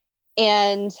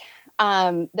 And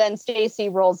then Stacy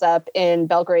rolls up in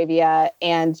Belgravia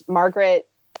and Margaret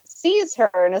sees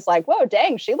her and is like, whoa,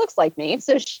 dang, she looks like me.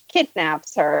 So she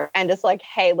kidnaps her and is like,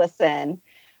 hey, listen,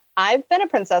 I've been a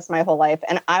princess my whole life,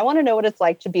 and I want to know what it's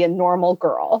like to be a normal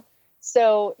girl.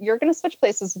 So you're going to switch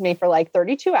places with me for like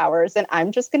 32 hours, and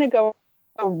I'm just going to go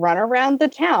run around the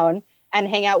town and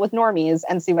hang out with normies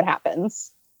and see what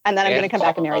happens. And then I'm going to come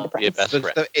back and marry the prince.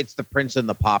 So it's the Prince and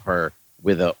the Pauper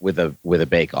with a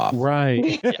bake off.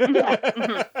 Right.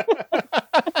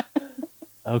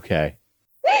 Okay.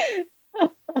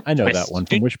 I know that one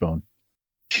from Wishbone.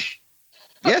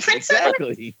 Yes,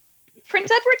 exactly. Prince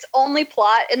Edward's only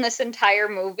plot in this entire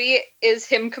movie is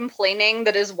him complaining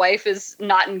that his wife is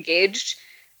not engaged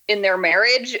in their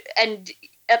marriage, and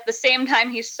at the same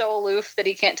time he's so aloof that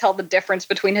he can't tell the difference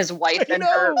between his wife and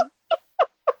her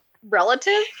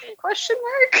relative? Question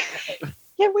mark.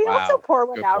 Can we also pour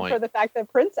one out for the fact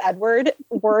that Prince Edward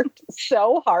worked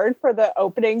so hard for the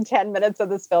opening 10 minutes of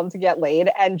this film to get laid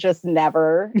and just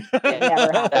never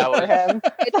happened for him?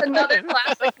 It's another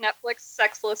classic Netflix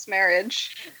sexless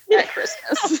marriage at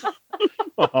Christmas.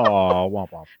 Oh,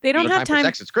 womp womp. They don't have time for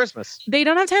sex. It's Christmas. They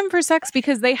don't have time for sex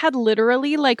because they had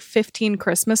literally like 15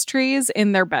 Christmas trees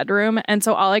in their bedroom. And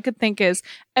so all I could think is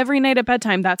every night at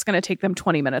bedtime, that's going to take them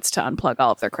 20 minutes to unplug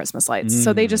all of their Christmas lights.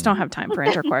 So they just don't have time for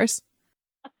intercourse.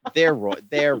 They're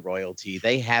royalty.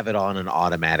 They have it on an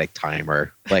automatic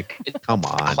timer. Like, come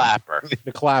on, clapper.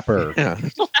 The clapper. Yeah.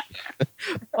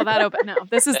 Well, that open. No,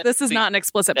 this is not an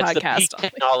explicit That's podcast. The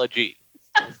peak technology.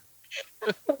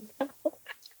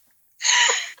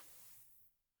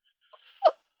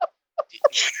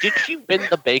 Did she win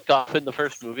the Bake Off in the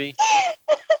first movie?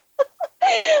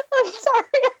 I'm sorry.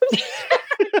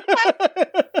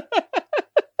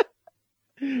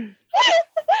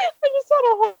 I just had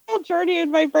a whole journey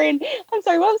in my brain. I'm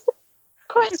sorry, what was the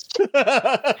question?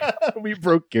 We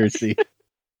broke Kiersey.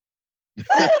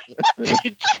 I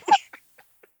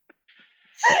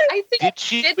think Did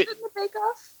she did win the Bake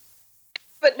Off,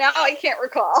 but now I can't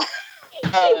recall.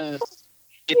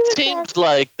 It seems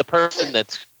like the person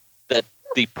that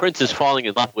the prince is falling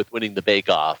in love with winning the Bake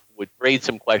Off would raise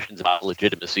some questions about the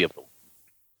legitimacy of the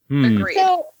Agreed.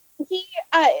 So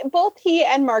both he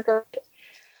and Margaret,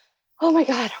 oh my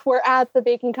God, were at the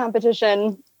baking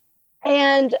competition.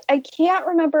 And I can't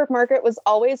remember if Margaret was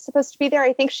always supposed to be there.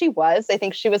 I think she was. I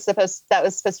think that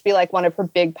was supposed to be like one of her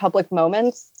big public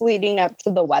moments leading up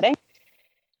to the wedding.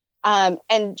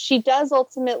 And she does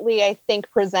ultimately, I think,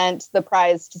 present the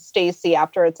prize to Stacy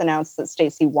after it's announced that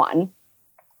Stacy won.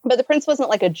 But the prince wasn't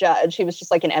like a judge. He was just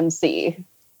like an MC.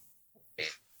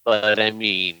 But I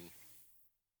mean,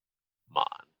 come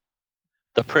on.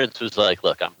 The prince was like,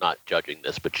 look, I'm not judging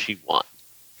this, but she won.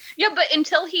 Yeah, but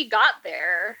until he got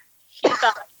there, he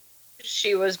thought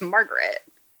she was Margaret.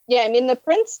 Yeah, I mean, the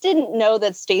prince didn't know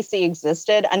that Stacy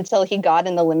existed until he got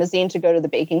in the limousine to go to the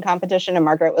baking competition. And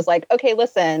Margaret was like, okay,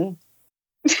 listen.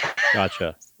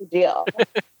 Gotcha. What's the deal?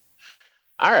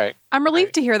 All right. I'm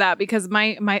relieved to hear that because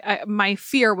my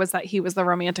fear was that he was the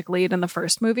romantic lead in the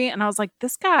first movie. And I was like,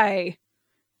 this guy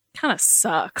kind of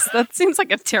sucks. That seems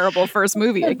like a terrible first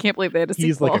movie. I can't believe they had a sequel.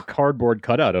 He's like a cardboard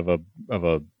cutout of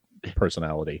a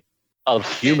personality.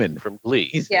 Of human from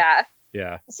Glee. Yeah.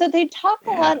 Yeah. So they talk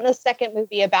a lot in the second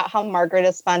movie about how Margaret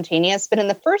is spontaneous, but in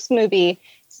the first movie,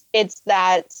 it's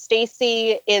that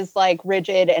Stacy is like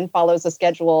rigid and follows a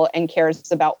schedule and cares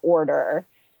about order,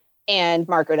 and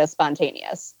Margaret is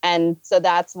spontaneous. And so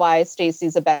that's why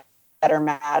Stacy's a better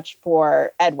match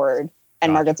for Edward,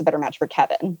 and Margaret's a better match for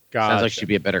Kevin. Sounds like she'd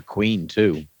be a better queen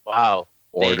too. Wow.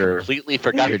 Order. They completely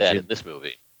forgot that in this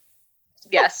movie.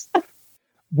 Yes.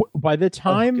 By the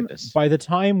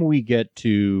time we get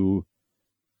to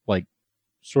like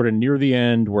sort of near the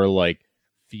end where like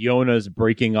Fiona's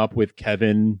breaking up with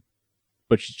Kevin,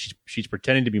 but she's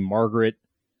pretending to be Margaret,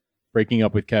 breaking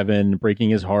up with Kevin, breaking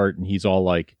his heart, and he's all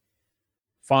like,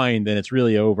 fine, then it's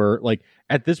really over. Like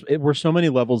at this, we're so many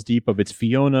levels deep of it's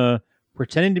Fiona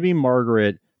pretending to be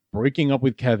Margaret, breaking up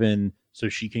with Kevin so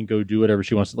she can go do whatever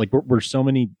she wants. Like we're so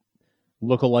many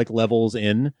lookalike levels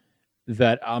in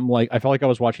that I'm like, I felt like I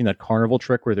was watching that carnival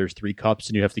trick where there's 3 cups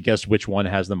and you have to guess which one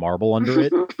has the marble under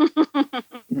it.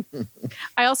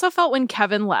 I also felt when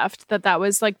Kevin left that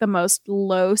was like the most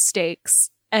low stakes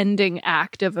ending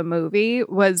act of a movie.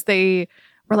 Was they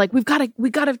were like, we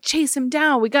gotta chase him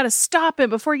down, we gotta stop him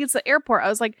before he gets to the airport. I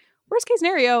was like, worst case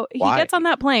scenario, he gets on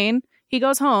that plane, he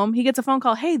goes home, he gets a phone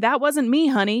call, hey, that wasn't me,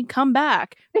 honey, come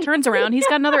back. Turns around, he's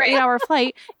got another 8-hour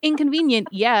flight. Inconvenient,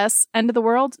 yes. End of the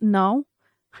world, no.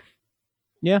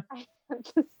 Yeah.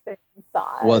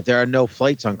 Well, there are no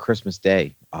flights on Christmas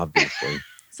Day, obviously.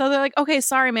 So they're like, okay,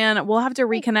 sorry, man, we'll have to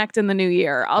reconnect in the new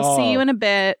year. I'll see you in a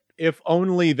bit. If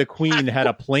only the queen had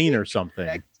a plane or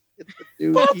something.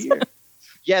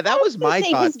 Yeah, that was my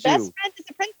thought his too. best friend is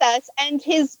a princess, and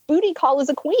his booty call is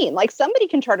a queen. Like somebody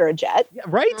can charter a jet,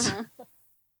 right?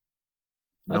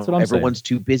 That's what I'm Everyone's saying.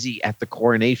 too busy at the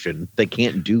coronation; they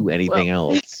can't do anything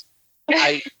else.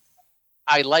 I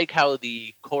like how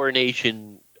the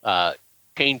coronation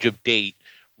change of date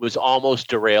was almost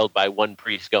derailed by one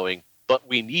priest going, "But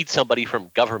we need somebody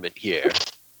from government here."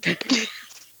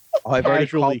 Oh, I've already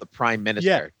Casually- called the prime minister.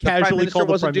 Yeah, the prime casually minister called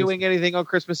the wasn't prime doing anything on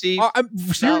Christmas Eve.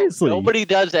 Seriously, Nobody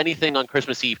does anything on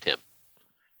Christmas Eve, Tim.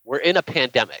 We're in a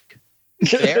pandemic.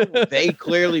 They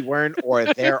clearly weren't, or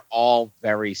they're all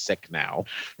very sick now.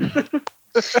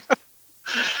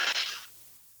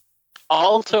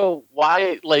 Also,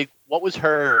 why? Like, what was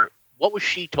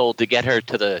she told to get her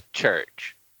to the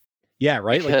church? Yeah,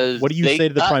 right. Like, Because what do you they say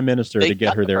to the got- prime minister they to get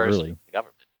got her the there person early? from the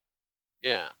government.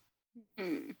 Yeah.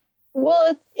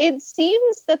 Well, it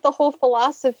seems that the whole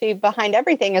philosophy behind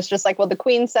everything is just like, well, the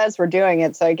queen says we're doing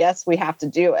it, so I guess we have to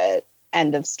do it.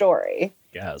 End of story.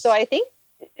 Yes. So I think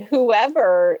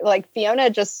whoever, like Fiona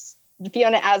as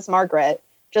Margaret,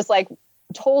 just like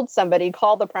told somebody,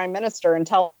 call the prime minister and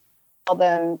tell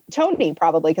them, Tony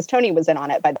probably, because Tony was in on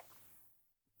it, but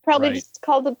probably Right. just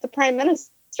called up the prime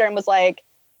minister and was like,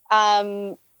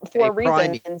 for Hey,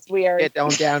 Prime, reasons, we are get on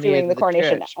down here doing to the the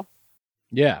coronation church. now.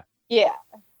 Yeah. Yeah.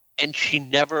 And she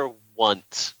never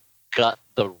once got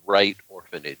the right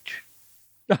orphanage.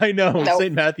 I know. Nope.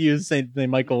 St. Matthew's, St.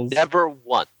 Michael's. Never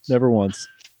once. Never once.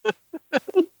 I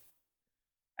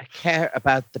care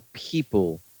about the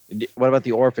people. What about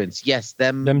the orphans? Yes,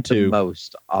 them too. The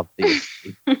most,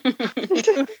 obviously.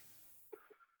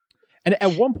 And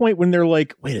at one point when they're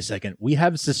like, wait a second, we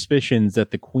have suspicions that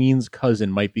the queen's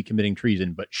cousin might be committing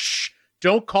treason, but shh,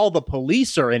 don't call the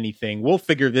police or anything. We'll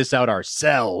figure this out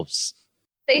ourselves.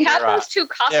 They had There are- those two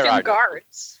there are costume no-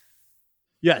 guards.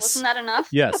 Yes. Wasn't that enough?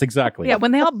 Yes, exactly. Yeah,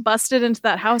 when they all busted into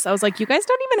that house, I was like, you guys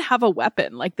don't even have a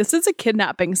weapon. Like, this is a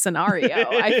kidnapping scenario.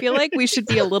 I feel like we should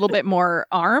be a little bit more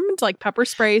armed, like pepper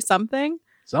spray, something.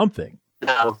 Something.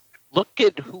 Now, look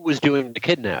at who was doing the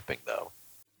kidnapping, though.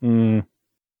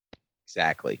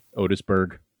 Exactly.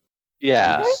 Otisburg.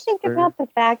 Yeah. What do you think about the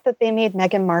fact that they made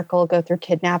Meghan Markle go through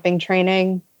kidnapping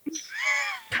training?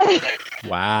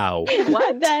 Wow.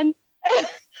 What then?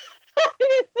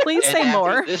 Please And say after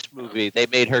more. This movie, they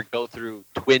made her go through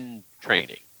twin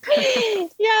training.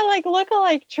 Yeah, like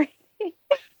look-alike training.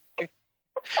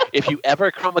 If you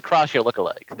ever come across your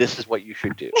lookalike, this is what you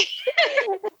should do.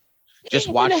 Just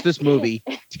watch this movie,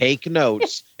 take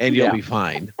notes, and you'll Yeah. be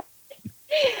fine.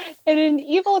 In an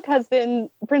evil cousin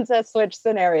princess switch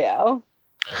scenario.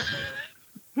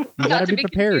 You Not gotta to be be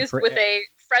prepared confused for with a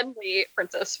friendly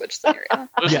princess switch scenario.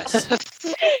 Yes.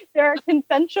 There are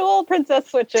consensual princess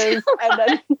switches,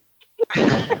 and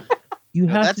then You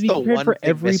have That's to be the prepared one for thing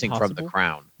every missing possible. from The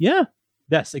Crown. Yeah.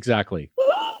 Yes, exactly.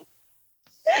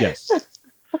 Yes.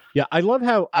 Yeah, I love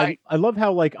how I love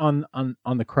how like on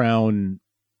The Crown,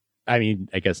 I mean,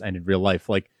 I guess and in real life,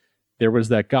 like there was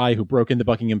that guy who broke into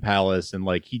Buckingham Palace and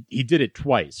like he did it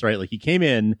twice, right? Like he came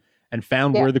in and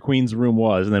found where the Queen's room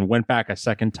was and then went back a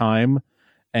second time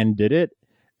and did it.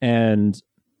 And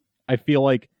I feel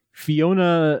like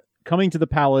Fiona coming to the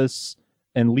palace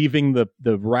and leaving the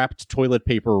wrapped toilet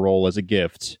paper roll as a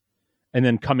gift and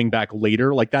then coming back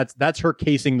later, like that's her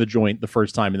casing the joint the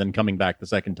first time and then coming back the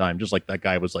second time, just like that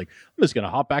guy was like, I'm just gonna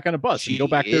hop back on a bus and go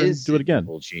back there and do it again.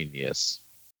 Genius.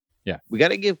 Yeah, we got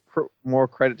to give more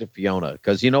credit to Fiona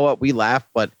because you know what, we laugh,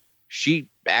 but she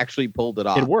actually pulled it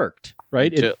off. It worked,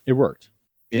 right? It worked.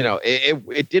 You know,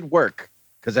 it did work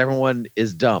because everyone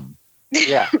is dumb.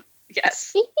 Yeah. Yes.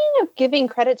 Speaking of giving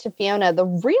credit to Fiona, the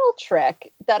real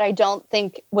trick that I don't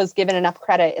think was given enough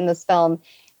credit in this film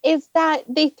is that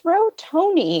they throw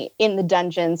Tony in the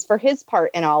dungeons for his part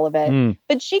in all of it.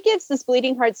 But she gives this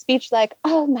bleeding heart speech like,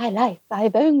 all my life,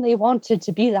 I've only wanted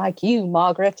to be like you,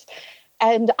 Margaret.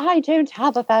 And I don't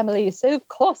have a family, so of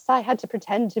course I had to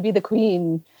pretend to be the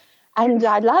queen. And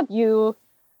I love you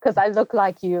because I look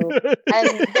like you.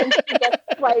 And then she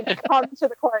gets like come to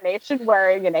the coronation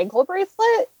wearing an ankle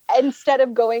bracelet instead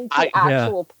of going to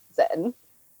actual prison.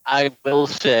 I will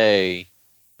say,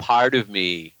 part of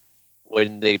me,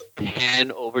 when they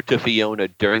pan over to Fiona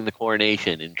during the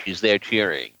coronation and she's there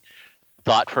cheering,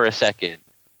 thought for a second,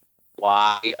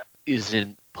 why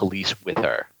isn't police with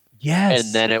her? Yes.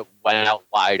 And then it went out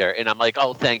wider, and I'm like,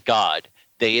 oh, thank God.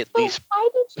 They at least... Why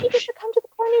did she get to come to the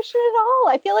coronation at all?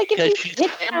 I feel like Because if she's you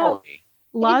kidnap, family.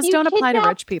 Laws don't apply to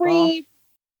rich people. 3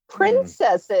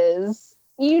 princesses,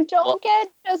 you don't get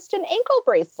just an ankle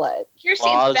bracelet. Here's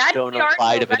Laws bad don't PR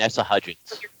apply to for Vanessa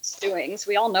Hudgens. doings.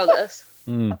 We all know this.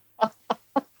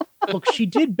 Look, she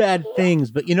did bad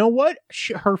things, but you know what?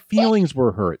 Her feelings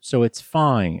were hurt, so it's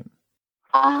fine.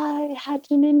 I had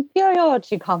an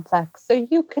inferiority complex, so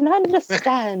you can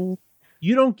understand.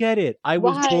 You don't get it. I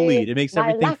was bullied. It makes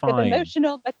everything lack fine. Of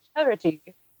emotional maturity.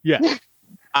 Yeah.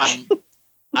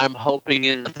 I'm hoping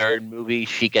in the third movie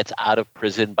she gets out of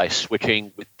prison by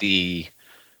switching with the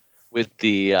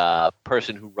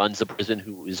person who runs the prison,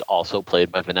 who is also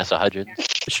played by Vanessa Hudgens.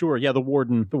 Sure. Yeah. The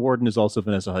warden. The warden is also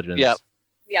Vanessa Hudgens. Yep.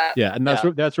 Yeah. Yeah, and that's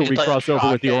where we cross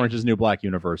over with the Orange is the New Black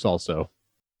universe, also.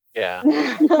 Yeah.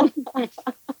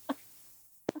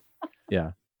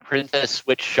 Yeah. Princess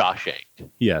Switch Shawshank.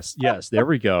 Yes. There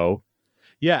we go.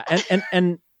 Yeah,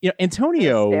 and you know,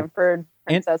 Antonio. Stanford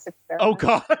Princess Experiment. Oh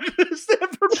God,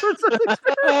 Stanford Princess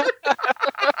Experiment.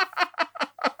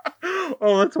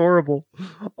 Oh, that's horrible.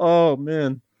 Oh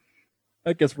man,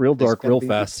 that gets real dark real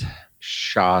fast.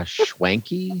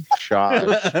 Shawswanky?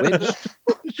 Shawswitched?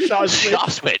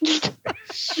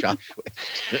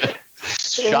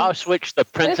 Shawswitch, the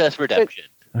Princess Redemption.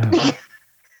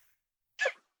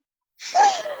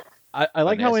 I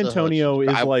like how Antonio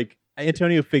is like,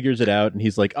 Antonio figures it out and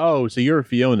he's like, oh, so you're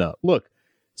Fiona. Look,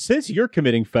 since you're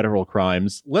committing federal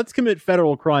crimes, let's commit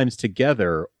federal crimes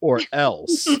together or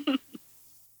else.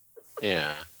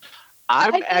 Yeah.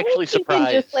 I'm actually surprised. You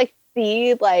can just like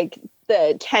see like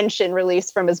the tension release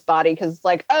from his body because it's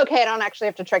like, okay, I don't actually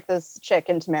have to trick this chick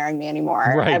into marrying me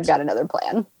anymore. Right. I've got another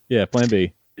plan. Yeah, plan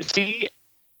B. See,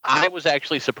 I was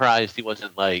actually surprised he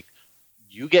wasn't like,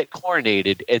 you get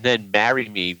coronated and then marry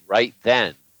me right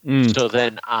then. So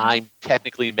then I'm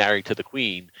technically married to the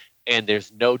queen and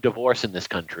there's no divorce in this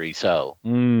country. So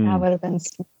that would have been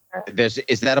smart.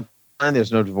 Is that a plan?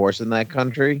 There's no divorce in that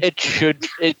country? It should.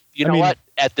 You know what?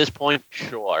 At this point,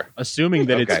 sure. Assuming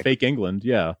that it's fake England.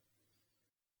 Yeah.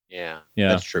 Yeah.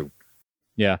 That's true.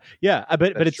 Yeah.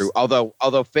 But it's true.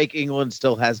 Although fake England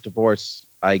still has divorce,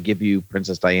 I give you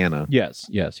Princess Diana. Yes.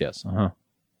 Uh-huh.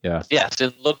 Yeah. Yes,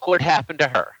 and look what happened to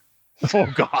her. Oh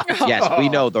God. Yes, we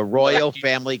know the royal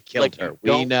family killed her. We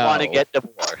don't know. want to get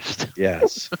divorced.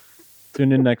 Yes.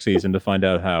 Tune in next season to find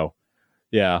out how.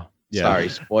 Yeah. Sorry,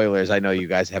 spoilers. I know you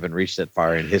guys haven't reached that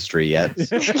far in history yet.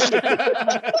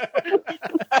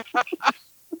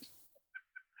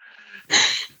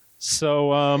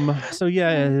 So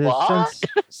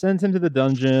sends him to the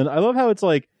dungeon. I love how it's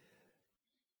like,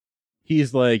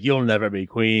 he's like, you'll never be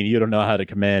queen. You don't know how to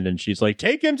command. And she's like,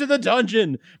 take him to the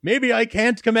dungeon. Maybe I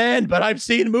can't command, but I've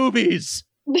seen movies.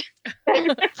 It's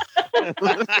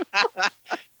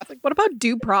like, what about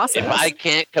due process? If I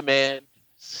can't command,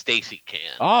 Stacy can.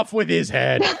 Off with his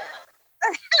head.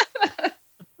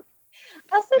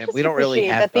 Man, we don't really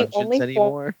have that the only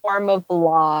anymore. Form of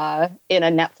law in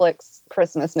a Netflix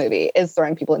Christmas movie is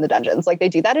throwing people in the dungeons. Like they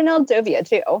do that in Eldovia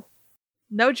too.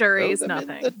 No juries,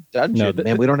 nothing. Dungeon,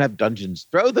 man. We don't have dungeons.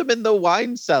 Throw them in the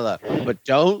wine cellar, but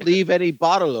don't leave any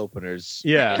bottle openers.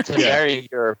 Yeah, it's a very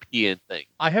European thing.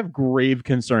 I have grave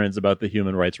concerns about the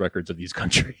human rights records of these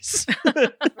countries.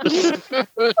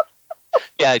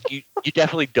 Yeah, you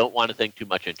definitely don't want to think too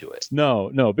much into it.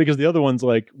 No, because the other one's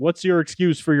like, what's your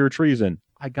excuse for your treason?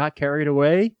 I got carried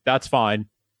away? That's fine.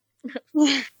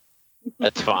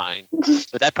 That's fine.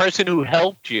 But that person who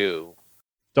helped you...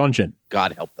 Dungeon.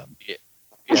 God help them. Yeah.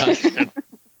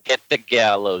 Get the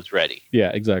gallows ready.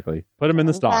 Yeah, exactly. Put them in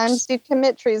the stocks. Sometimes you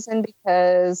commit treason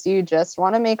because you just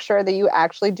want to make sure that you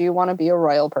actually do want to be a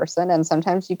royal person. And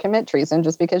sometimes you commit treason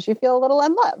just because you feel a little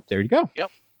unloved. There you go.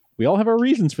 Yep. We all have our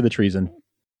reasons for the treason.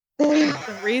 The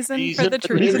reason for the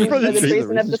treason. Reason for the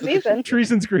treason of the season.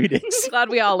 Treason's greetings. Glad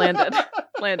we all landed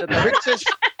there.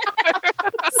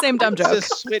 Same dumb joke.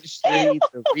 Switch the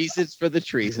reasons for the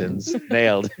treasons.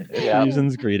 Nailed. Yeah.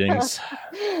 Treason's greetings.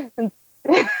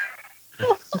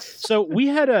 So we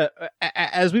had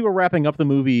as we were wrapping up the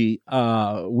movie,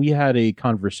 we had a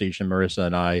conversation, Marissa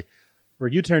and I, where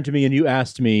you turned to me and you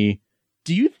asked me,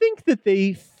 do you think that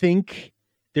they think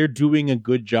they're doing a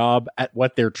good job at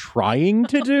what they're trying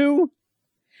to do?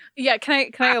 Yeah,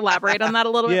 can I elaborate on that a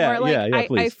little bit more? Like,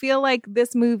 please. I feel like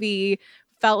this movie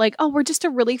felt like, oh, we're just a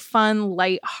really fun,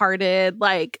 lighthearted,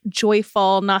 like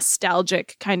joyful,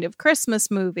 nostalgic kind of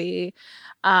Christmas movie.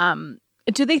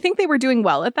 Do they think they were doing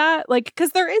well at that? Like,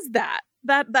 because there is that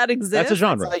exists. That's a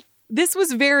genre. This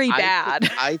was very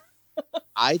bad.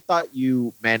 I thought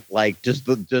you meant like just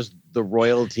the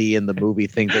royalty in the movie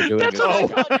thing they're doing.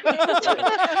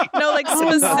 No, like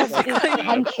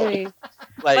specifically.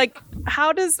 Like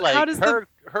how does her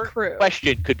crew?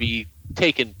 question could be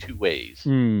taken two ways.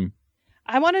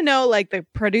 I want to know like the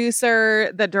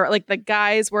producer, like the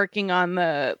guys working on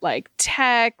the like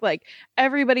tech, like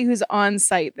everybody who's on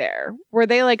site there. Were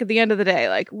they like at the end of the day,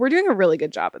 like we're doing a really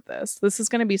good job at this. This is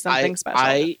going to be something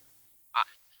special.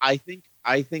 I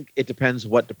think it depends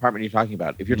what department you're talking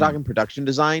about. If you're talking production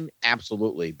design,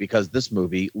 absolutely, because this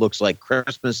movie looks like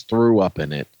Christmas threw up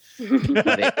in it,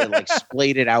 but it like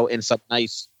splayed it out in some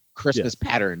nice Christmas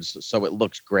patterns, so it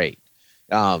looks great.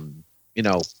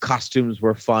 Costumes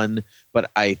were fun, but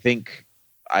I think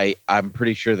I'm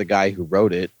pretty sure the guy who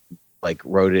wrote it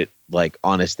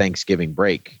on his Thanksgiving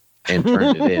break and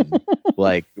turned it in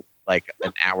like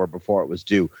an hour before it was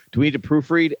due. Do we need to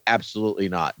proofread? Absolutely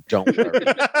not. Don't worry.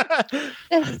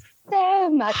 There's so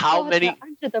much How many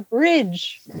under the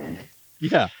bridge?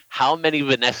 Yeah. How many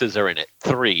Vanessas are in it?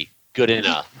 3. Good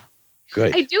enough.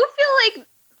 Good. I do feel like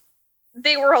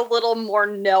they were a little more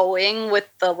knowing with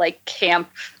the like camp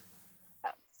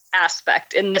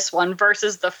aspect in this one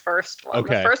versus the first one.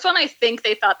 Okay. The first one, I think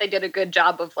they thought they did a good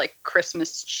job of like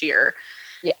Christmas cheer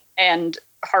and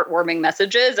heartwarming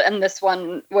messages. And this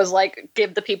one was like,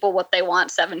 give the people what they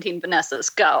want, 17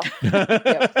 Vanessas, go.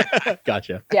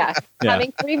 Gotcha. Yeah.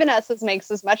 Having 3 Vanessas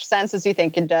makes as much sense as you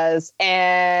think it does.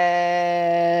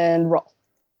 And roll.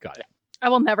 Got it. I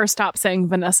will never stop saying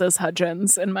Vanessa's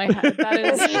Hudgens in my head. That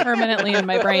is permanently in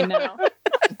my brain now.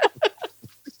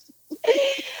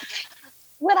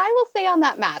 What I will say on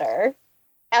that matter,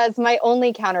 as my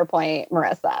only counterpoint,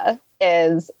 Marissa,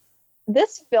 is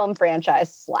this film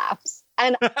franchise slaps.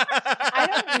 And I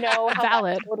don't know how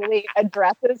that totally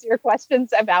addresses your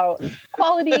questions about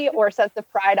quality or sense of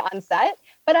pride on set,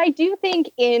 but I do think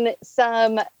in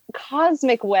some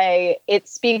cosmic way, it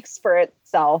speaks for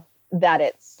itself that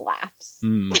it slaps.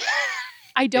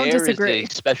 I don't disagree. There is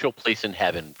a special place in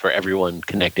heaven for everyone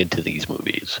connected to these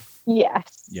movies.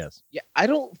 Yes. Yeah, I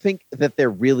don't think that they're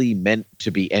really meant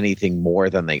to be anything more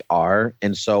than they are.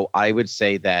 And so I would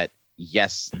say that,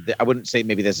 yes, I wouldn't say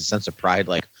maybe there's a sense of pride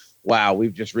like, wow,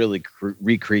 we've just really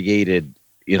recreated,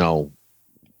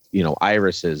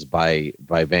 irises by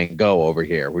Van Gogh over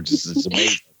here, which is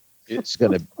amazing. It's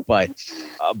gonna, but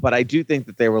I do think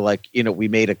that they were like, we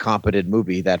made a competent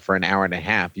movie that for an hour and a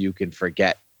half you can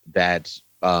forget that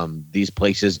these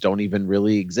places don't even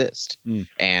really exist.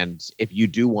 And if you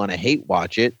do want to hate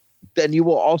watch it, then you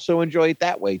will also enjoy it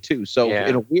that way too. So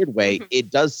in a weird way, it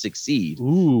does succeed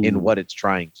in what it's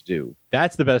trying to do.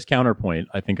 That's the best counterpoint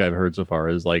I think I've heard so far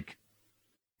is like,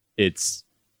 it's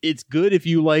good if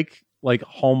you like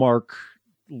Hallmark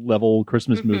level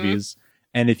Christmas movies.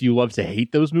 And if you love to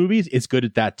hate those movies, it's good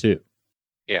at that too.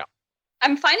 Yeah.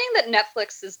 I'm finding that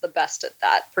Netflix is the best at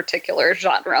that particular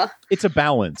genre. It's a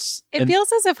balance. It feels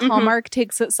as if Hallmark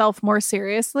takes itself more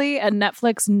seriously and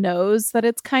Netflix knows that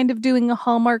it's kind of doing a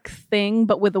Hallmark thing,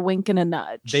 but with a wink and a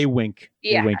nudge. They wink.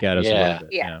 Yeah. They wink at us a little bit.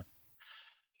 Yeah.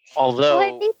 Although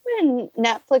I think when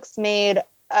Netflix made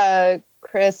a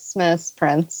Christmas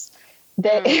Prince,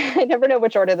 I never know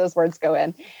which order those words go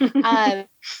in.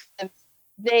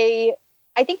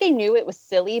 I think they knew it was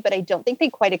silly, but I don't think they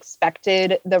quite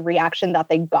expected the reaction that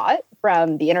they got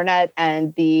from the internet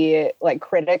and the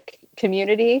critic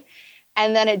community.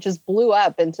 And then it just blew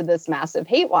up into this massive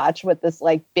hate watch with this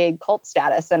big cult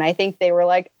status. And I think they were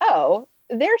like, oh,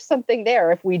 there's something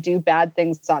there if we do bad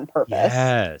things on purpose.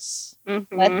 Yes.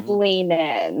 Let's lean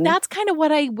in. That's kind of what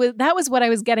that was what I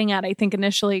was getting at, I think,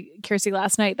 initially, Kiersey,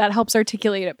 last night. That helps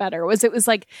articulate it better. It was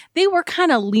like they were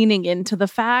kind of leaning into the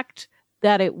fact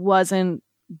that it wasn't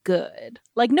good.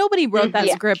 Like nobody wrote that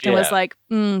script and was like,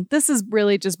 this is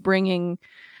really just bringing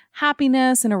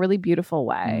happiness in a really beautiful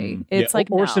way. It's like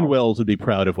Orson Welles would be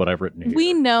proud of what I've written here.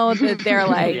 We know that they're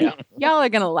like, y'all are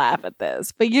gonna laugh at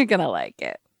this, but you're gonna like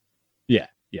it. Yeah.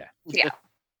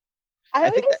 I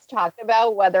always talk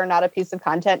about whether or not a piece of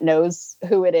content knows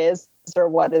who it is or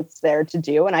what it's there to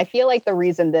do, and I feel like the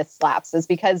reason this slaps is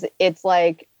because it's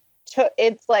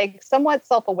somewhat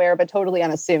self-aware but totally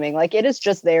unassuming. Like it is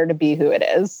just there to be who it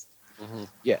is.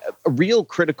 Yeah, a real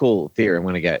critical theory. I'm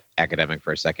going to get academic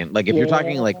for a second. Like if you're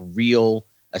talking like real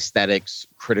aesthetics,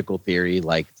 critical theory,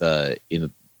 like the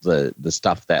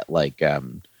stuff that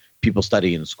people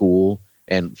study in school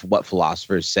and what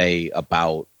philosophers say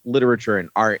about literature and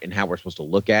art and how we're supposed to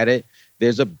look at it,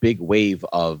 there's a big wave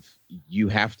of you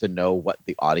have to know what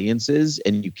the audience is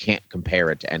and you can't compare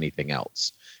it to anything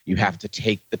else. You have to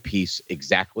take the piece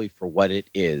exactly for what it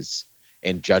is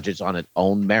and judge it on its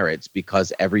own merits,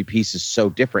 because every piece is so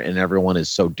different and everyone is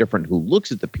so different who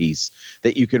looks at the piece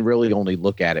that you can really only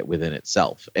look at it within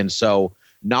itself. And so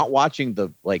not watching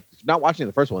the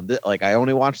first one, I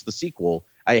only watched the sequel.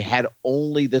 I had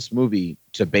only this movie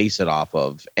to base it off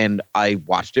of, and I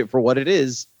watched it for what it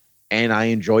is, and I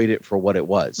enjoyed it for what it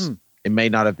was. It may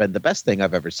not have been the best thing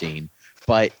I've ever seen,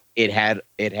 but it had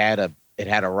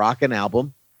a rockin'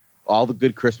 album, all the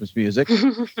good Christmas music.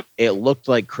 It looked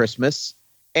like Christmas,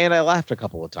 and I laughed a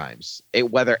couple of times,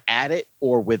 whether at it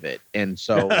or with it. And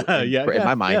so, in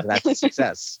my mind, that's a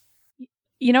success.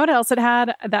 You know what else it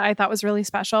had that I thought was really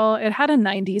special? It had a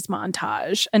 90s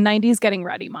montage, a 90s getting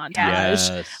ready montage.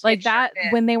 Yes. Like that,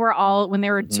 when they were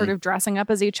sort of dressing up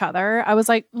as each other, I was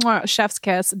like, chef's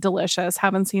kiss, delicious.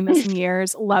 Haven't seen this in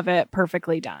years. Love it.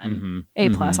 Perfectly done. A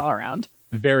plus all around.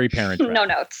 Very parent. No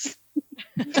notes.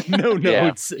 No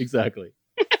notes. Exactly.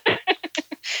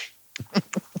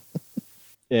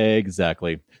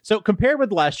 Exactly. So compared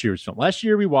with last year's film, last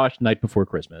year we watched Night Before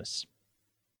Christmas.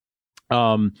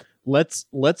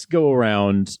 Let's go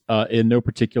around in no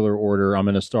particular order. I'm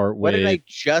going to start with. What did I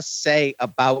just say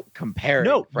about comparing?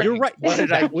 No, Frank? you're right. What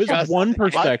did I was one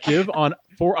perspective on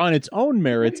its own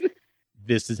merits.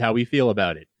 This is how we feel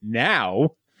about it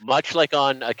now. Much like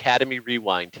on Academy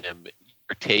Rewind, Tim,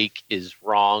 your take is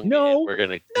wrong. No, and we're going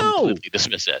to completely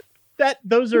dismiss it.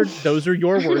 Those are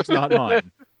your words, not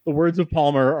mine. The words of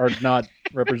Palmer are not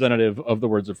representative of the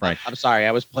words of Frank. I'm sorry,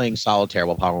 I was playing solitaire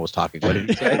while Palmer was talking. What did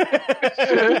he say?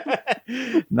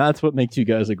 That's what makes you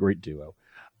guys a great duo.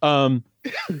 But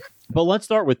let's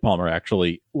start with Palmer,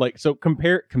 actually. Like, so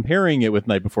comparing it with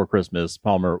Night Before Christmas,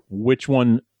 Palmer, which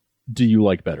one do you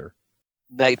like better?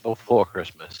 Night Before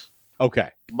Christmas. Okay.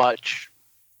 I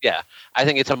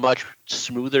think it's a much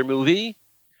smoother movie.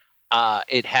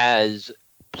 It has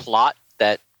plot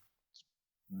that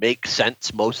makes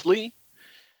sense mostly.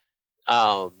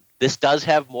 This does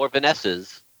have more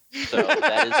Vanessas, so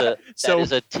that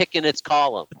is a tick in its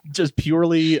column. Just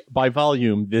purely by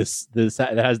volume, this has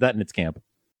that in its camp.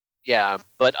 Yeah,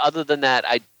 but other than that,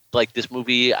 I like this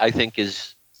movie. I think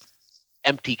is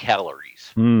empty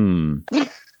calories.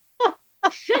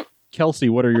 Kelsey,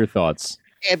 what are your thoughts?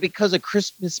 And because A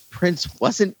Christmas Prince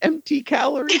wasn't empty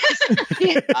calories.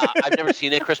 I've never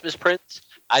seen A Christmas Prince.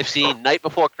 I've seen Night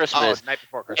Before Christmas. Night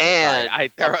Before Christmas. And A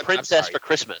Princess for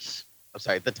Christmas. I'm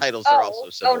sorry, the titles are also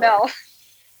similar. Oh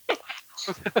no.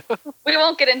 We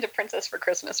won't get into Princess for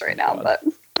Christmas right now, but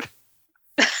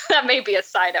that may be a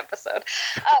side episode.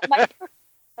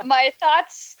 My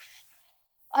thoughts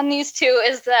on these two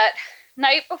is that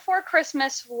Night Before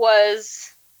Christmas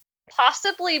was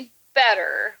possibly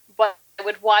better, but I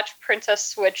would watch Princess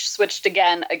Switched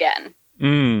again. I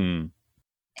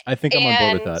think I'm on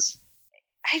board with that.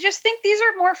 I just think these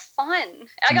are more fun.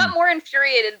 I got more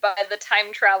infuriated by the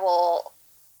time travel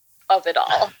of it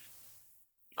all.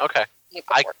 Okay.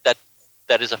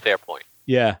 That is a fair point.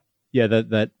 Yeah,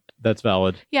 that's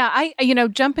valid. Yeah,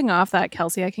 jumping off that,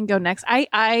 Kelsey, I can go next.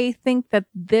 I think that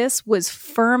this was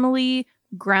firmly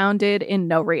grounded in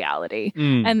no reality,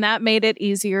 and that made it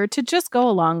easier to just go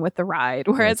along with the ride.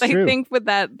 Whereas I think with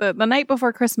that, the Night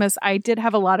Before Christmas, I did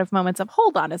have a lot of moments of,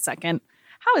 hold on a second,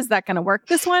 how is that going to work?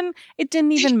 This one, it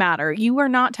didn't even matter. You are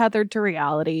not tethered to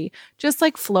reality. Just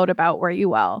like float about where you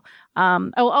will. I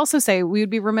will also say we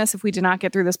would be remiss if we did not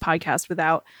get through this podcast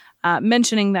without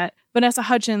mentioning that Vanessa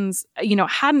Hudgens,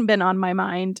 hadn't been on my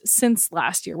mind since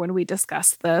last year when we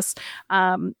discussed this.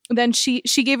 Then she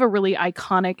gave a really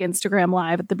iconic Instagram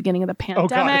live at the beginning of the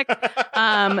pandemic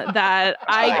that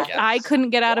I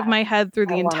couldn't get out of my head through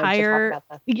the entire.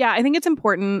 Yeah, I think it's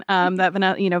important that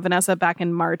Vanessa back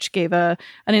in March gave an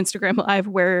Instagram live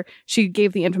where she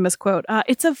gave the infamous quote,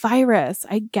 "It's a virus.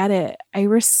 I get it. I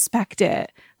respect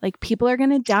it. Like, people are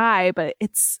going to die, but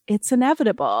it's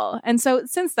inevitable." And so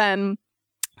since then,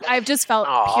 I've just felt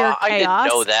pure chaos. I didn't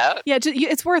know that. Yeah,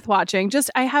 it's worth watching. Just,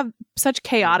 I have such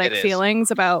chaotic feelings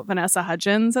about Vanessa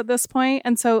Hudgens at this point.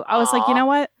 And so I was like, you know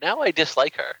what? Now I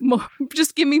dislike her.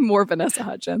 Just give me more Vanessa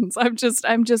Hudgens. I'm just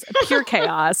pure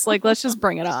chaos. Like, let's just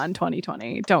bring it on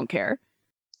 2020. Don't care.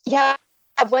 Yeah.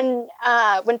 When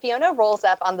Fiona rolls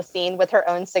up on the scene with her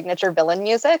own signature villain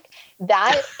music,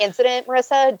 that incident,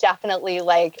 Marissa, definitely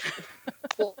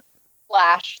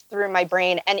flashed through my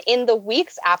brain. And in the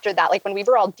weeks after that, like when we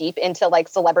were all deep into like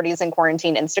celebrities in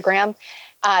quarantine Instagram,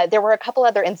 there were a couple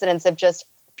other incidents of just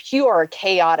pure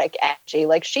chaotic energy.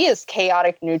 Like, she is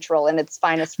chaotic neutral in its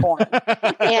finest form.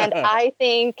 And I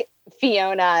think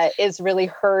Fiona is really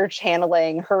her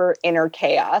channeling her inner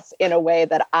chaos in a way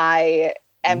that I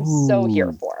am so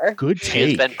here for. Good take. She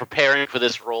has been preparing for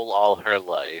this role all her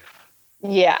life.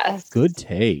 Yes. Good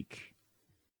take.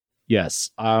 Yes,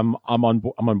 I'm on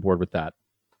board with that.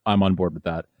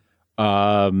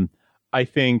 I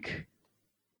think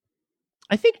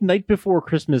Night Before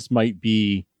Christmas might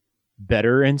be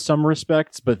better in some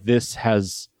respects, but this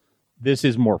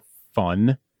is more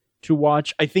fun to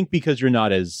watch. I think because you're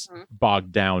not as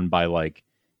bogged down by like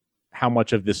how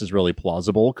much of this is really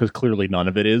plausible, because clearly none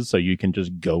of it is, so you can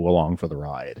just go along for the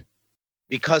ride.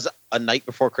 Because A Night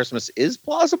Before Christmas is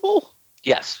plausible?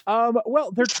 Yes.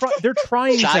 Well, they're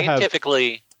trying to have...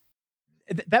 Scientifically...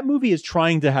 That movie is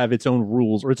trying to have its own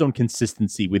rules or its own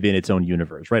consistency within its own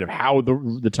universe, right? Of how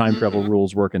the time travel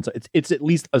rules work. And so it's at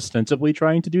least ostensibly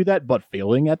trying to do that, but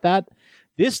failing at that.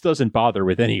 This doesn't bother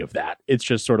with any of that. It's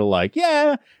just sort of like,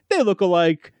 yeah, they look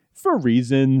alike for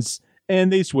reasons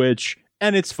and they switch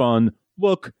and it's fun.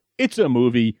 Look, it's a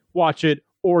movie. Watch it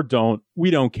or don't. We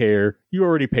don't care. You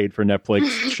already paid for Netflix.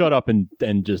 Shut up and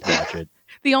just watch it.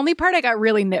 The only part I got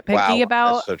really nitpicky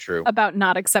about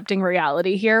not accepting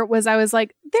reality here was I was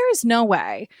like, there is no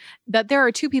way that there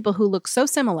are two people who look so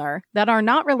similar that are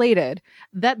not related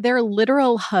that their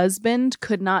literal husband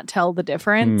could not tell the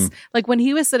difference. Like when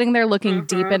he was sitting there looking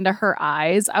deep into her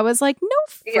eyes, I was like, no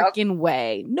freaking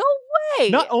way. No way.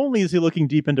 Not only is he looking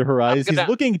deep into her eyes, he's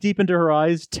looking deep into her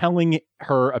eyes, telling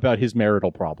her about his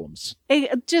marital problems. I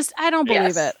don't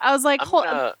believe it. I was like,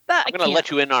 I'm going to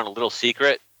let you in on a little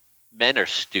secret. Men are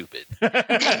stupid.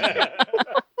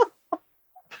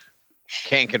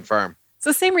 Can't confirm. It's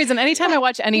the same reason anytime I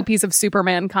watch any piece of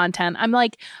Superman content, I'm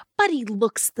like, but he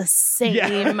looks the same.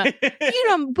 Yeah. When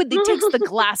he takes the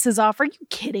glasses off, are you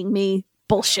kidding me?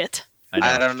 Bullshit.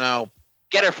 I don't know.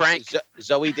 Get her, Frank.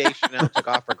 Zooey Deschanel took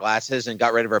off her glasses and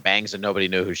got rid of her bangs, and nobody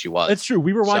knew who she was. That's true.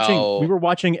 We were watching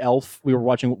Elf. We were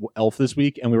watching Elf this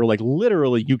week, and we were like,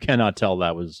 literally, you cannot tell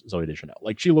that was Zooey Deschanel.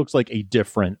 Like, she looks like a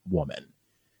different woman.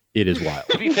 It is wild.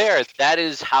 To be fair, that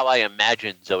is how I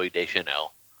imagine Zooey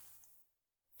Deschanel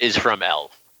is from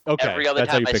Elf. Okay, every other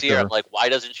time I see her, I'm like, why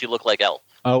doesn't she look like Elf?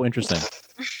 Oh, interesting.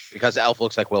 Because Elf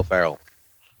looks like Will Ferrell.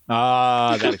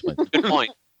 That explains. Good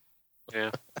point.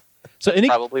 Yeah. So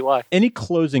probably why. Any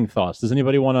closing thoughts? Does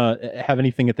anybody want to have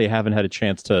anything that they haven't had a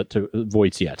chance to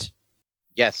voice yet?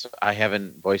 Yes, I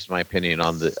haven't voiced my opinion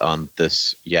on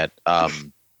this yet.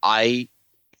 I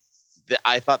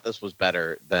thought this was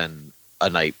better than A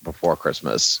Night Before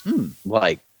Christmas.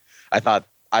 Like, I thought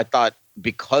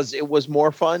because it was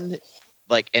more fun,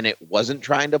 like, and it wasn't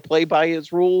trying to play by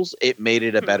its rules, it made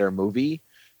it a better movie.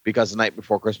 Because The Night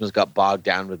Before Christmas got bogged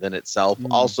down within itself.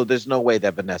 Also, there's no way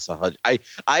that Vanessa Hudgens...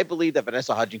 I believe that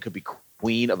Vanessa Hudgens could be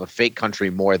queen of a fake country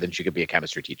more than she could be a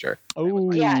chemistry teacher.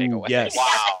 Oh, yes.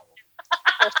 Wow.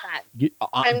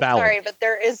 I'm valid. sorry, but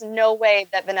there is no way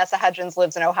that Vanessa Hudgens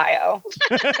lives in Ohio.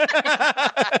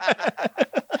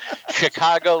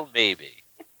 Chicago, maybe.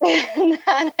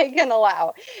 That I can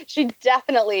allow. She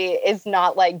definitely is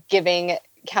not like giving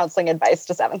counseling advice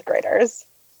to 7th graders.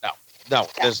 No,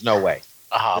 there's no way.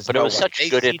 But it was such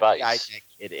good advice. That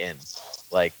kid in.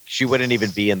 Like, she wouldn't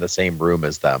even be in the same room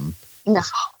as them.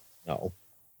 No.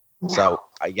 So,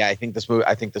 I think this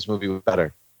movie was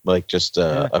better. Like, just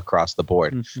across the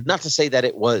board. Mm-hmm. Not to say that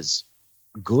it was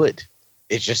good.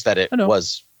 It's just that it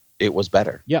was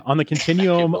better. Yeah, on the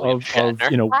continuum of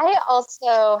I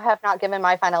also have not given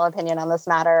my final opinion on this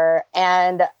matter,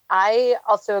 and I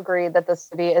also agree that this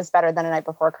movie is better than A Night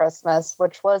Before Christmas,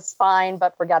 which was fine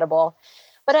but forgettable.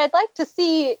 But I'd like to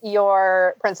see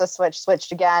your Princess Switch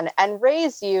switched again and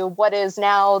raise you what is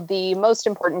now the most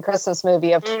important Christmas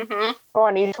movie of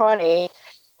 2020.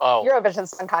 Eurovision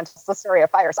Song Contest, The Story of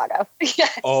Fire Saga.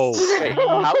 Yes. Oh,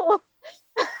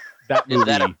 that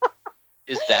movie.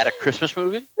 Is that a Christmas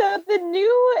movie? So the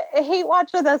new Hate Watch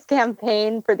With Us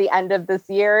campaign for the end of this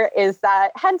year is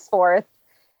that henceforth,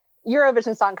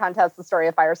 Eurovision Song Contest, The Story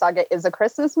of Fire Saga is a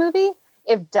Christmas movie.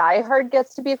 If Die Hard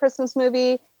gets to be a Christmas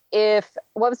movie,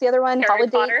 what was the other one?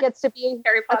 Holiday gets to be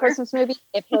a Christmas movie.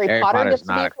 If Harry Potter gets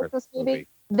to be a Christmas movie,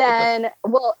 then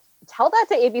tell that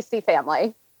to ABC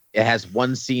Family. It has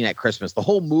one scene at Christmas. The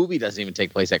whole movie doesn't even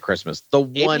take place at Christmas.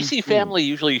 ABC Family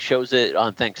usually shows it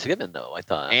on Thanksgiving, though, I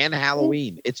thought. And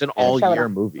Halloween. It's an all-year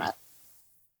movie.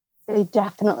 They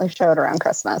definitely show it around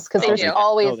Christmas because there's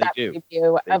always that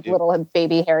preview of little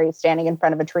baby Harry standing in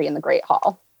front of a tree in the Great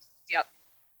Hall. Yep.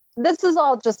 This is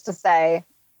all just to say,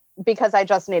 because I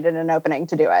just needed an opening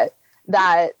to do it,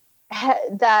 that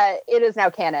it is now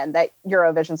canon that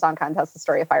Eurovision Song Contest, The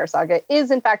Story of Fire Saga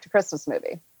is in fact a Christmas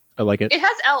movie. I like it. It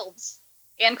has elves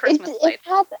and Christmas lights. It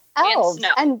has elves and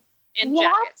snow and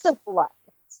lots of lights.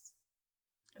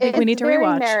 I think we need to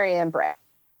rewatch. Merry and bright.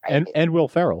 And Will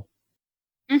Ferrell.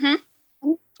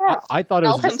 Mm-hmm. I thought it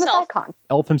was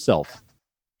Elf himself.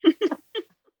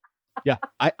 Yeah,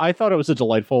 I thought it was a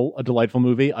delightful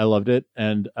movie. I loved it,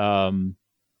 and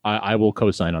I will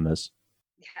co-sign on this.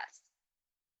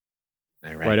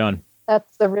 Yes. Right on.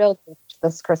 That's the real gift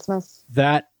this Christmas.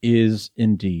 That is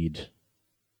indeed.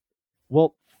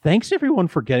 Well, thanks everyone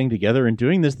for getting together and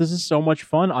doing this. This is so much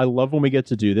fun. I love when we get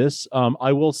to do this.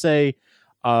 I will say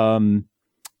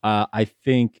I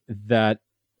think that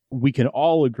we can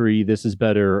all agree this is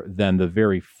better than the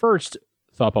very first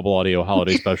Thought Bubble Audio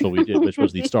holiday special we did, which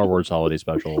was the Star Wars holiday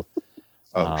special.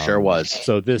 Sure was.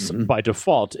 So this, by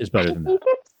default, is better than that.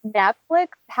 Netflix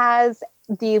has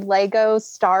the Lego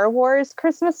Star Wars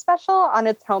Christmas special on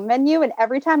its home menu, and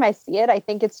every time I see it, I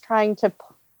think it's trying to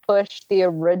push the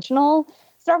original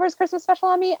Star Wars Christmas special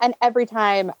on me, and every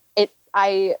time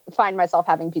I find myself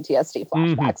having PTSD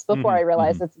flashbacks before I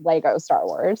realize it's Lego Star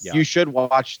Wars. Yeah. You should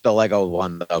watch the Lego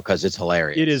one though, because it's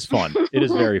hilarious. It is fun. It is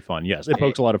very fun. Yes, it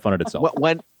pokes a lot of fun at itself.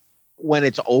 When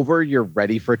it's over, you're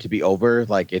ready for it to be over.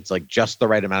 Like it's like just the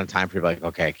right amount of time for you to be like,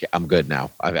 okay, I'm good now.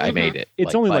 I made it.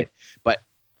 It's only but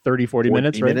 30, 40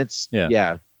 minutes, right? Minutes.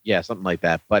 Yeah, something like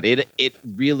that. But it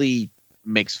really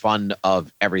makes fun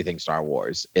of everything Star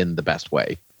Wars in the best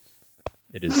way.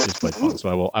 It's quite fun.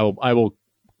 So I will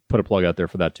put a plug out there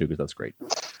for that too, because that's great.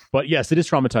 But yes, it is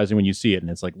traumatizing when you see it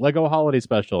and it's like Lego holiday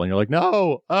special and you're like,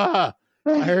 no, I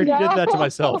already did that to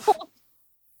myself.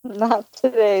 Not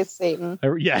today, Satan.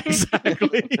 Yeah,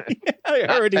 exactly.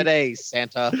 Not today,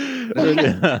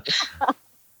 Santa.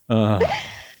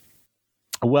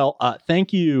 Well,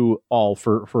 thank you all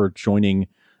for joining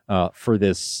for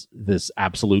this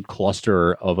absolute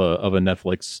cluster of a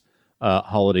Netflix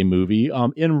holiday movie.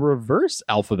 In reverse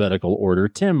alphabetical order,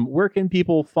 Tim, where can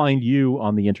people find you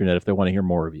on the internet if they want to hear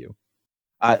more of you?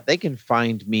 They can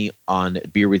find me on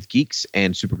Beer with Geeks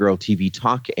and Supergirl TV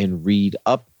Talk and Read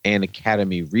Up and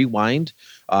Academy Rewind.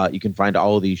 You can find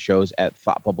all of these shows at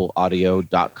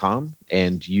thoughtbubbleaudio.com,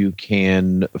 and you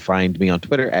can find me on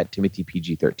Twitter at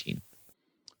TimothyPG13.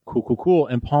 Cool.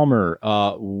 And Palmer,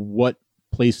 what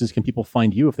places can people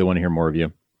find you if they want to hear more of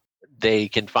you? They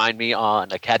can find me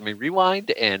on Academy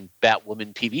Rewind and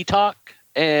Batwoman TV Talk.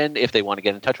 And if they want to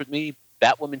get in touch with me,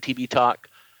 Batwoman TV Talk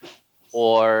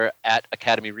or at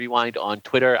Academy Rewind on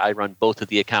Twitter. I run both of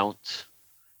the accounts.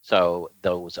 So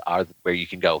those are where you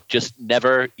can go. Just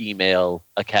never email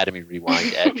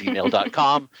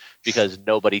academyrewind@gmail.com because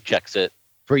nobody checks it.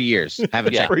 For years.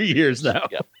 Haven't checked. For years now.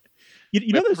 Yep.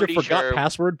 You know there's a forgot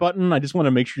password button? I just want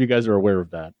to make sure you guys are aware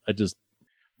of that.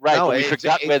 Right, no, we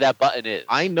forgot where that button is.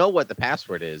 I know what the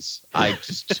password is. I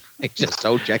just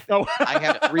don't check. Oh. I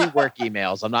have 3 work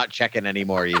emails. I'm not checking any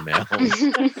more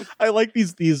emails. I like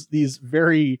these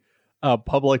very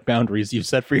public boundaries you've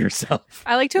set for yourself.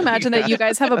 I like to imagine that you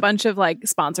guys have a bunch of like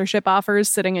sponsorship offers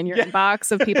sitting in your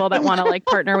inbox of people that want to like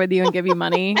partner with you and give you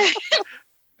money.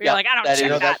 You're like, I don't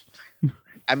check that.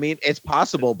 I mean, it's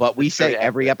possible, but we say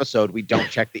every episode we don't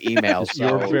check the emails. So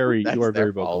you are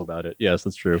very vocal about it. Yes,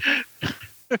 that's true.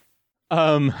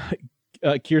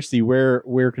 Kirsty,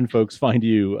 where can folks find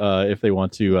you if they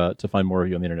want to find more of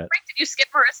you on the internet? Did you skip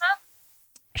Marissa?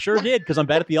 Sure did, because I'm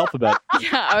bad at the alphabet.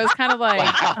 Yeah, I was kind of like,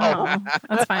 oh,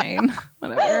 that's fine.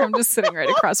 Whatever. I'm just sitting right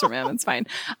across from him. It's fine.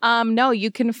 No,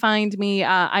 you can find me.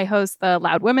 I host the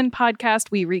Loud Women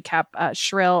podcast. We recap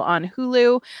Shrill on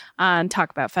Hulu and talk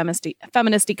about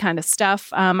feministy kind of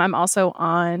stuff. I'm also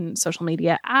on social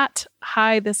media at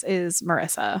Hi, this is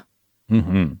Marissa.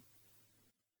 Mm-hmm.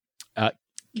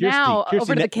 Kirsty,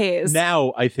 over to the K's.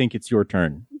 Now I think it's your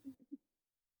turn.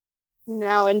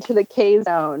 Now into the K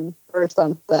zone or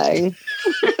something.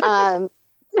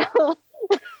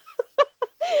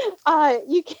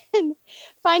 You can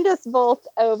find us both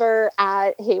over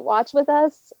at Hate Watch With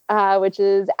Us, which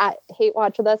is at Hate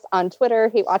Watch With Us on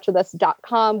Twitter,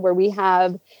 hatewatchwithus.com, where we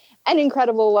have an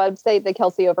incredible website that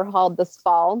Kelsey overhauled this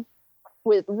fall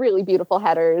with really beautiful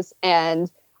headers,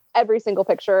 and every single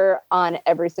picture on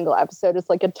every single episode is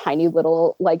like a tiny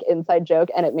little like inside joke,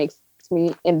 and it makes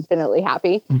me infinitely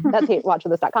happy. That's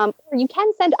hatewatchwithus.com. Or you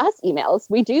can send us emails.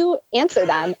 We do answer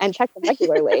them and check them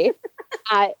regularly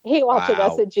at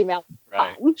hatewatchwithus@gmail.com.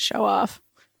 Right. Show off.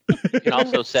 You can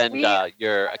also send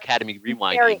your Academy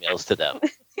Rewind emails to them.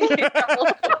 Yeah,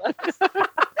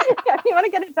 if you want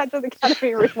to get in touch with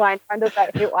Academy Rewind, find us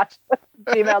at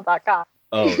hatewatchwithus@gmail.com.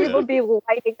 Oh, we will be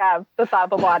lighting up the Thought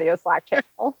Bubble Audio Slack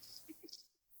channel.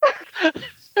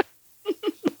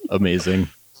 Amazing.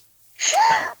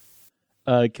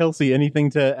 Kelsey, anything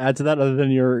to add to that other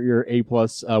than your A+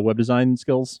 web design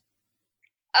skills?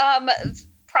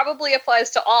 Probably applies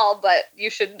to all, but you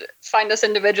should find us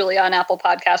individually on Apple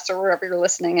Podcasts or wherever you're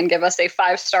listening and give us a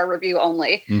 5-star review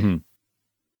only. Mm-hmm.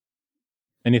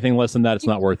 Anything less than that, it's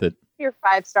not worth it. Your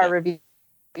 5-star reviews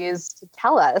to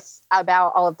tell us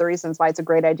about all of the reasons why it's a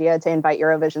great idea to invite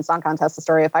Eurovision Song Contest, The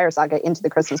Story of Fire Saga into the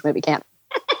Christmas movie canon.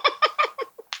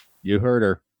 You heard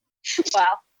her.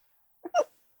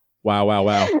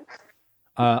 Wow.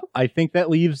 I think that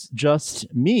leaves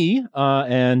just me,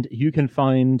 and you can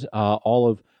find all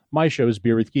of my shows,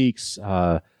 Beer with Geeks,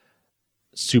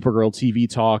 Supergirl TV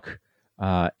Talk,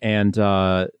 and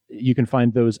you can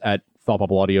find those at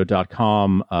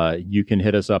thoughtbubbleaudio.com. You can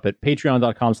hit us up at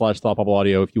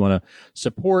patreon.com/thoughtbubbleaudio if you want to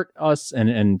support us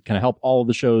and kind of help all of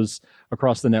the shows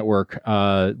across the network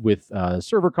with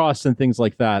server costs and things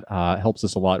like that. Helps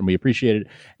us a lot, and we appreciate it.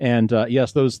 And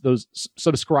yes, those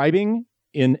subscribing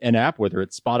in an app, whether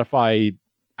it's Spotify,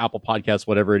 Apple Podcasts,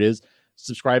 whatever it is,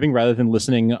 subscribing rather than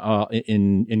listening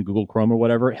in Google Chrome or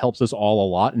whatever, it helps us all a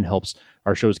lot and helps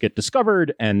our shows get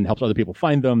discovered and helps other people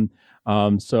find them.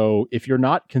 So if you're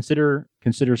not, consider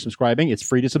subscribing. It's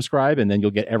free to subscribe, and then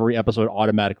you'll get every episode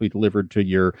automatically delivered to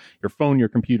your phone, your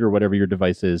computer, whatever your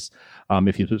device is,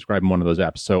 if you subscribe in one of those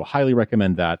apps. So highly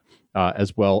recommend that,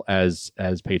 as well as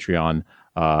Patreon.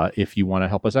 If you want to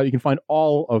help us out, you can find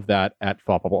all of that at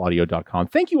thoughtbubbleaudio.com.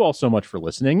 Thank you all so much for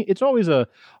listening. It's always a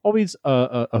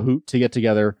hoot to get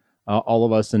together, all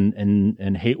of us,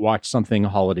 and hate watch something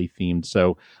holiday themed.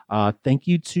 So thank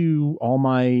you to all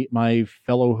my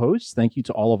fellow hosts. Thank you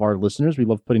to all of our listeners. We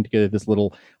love putting together this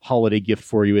little holiday gift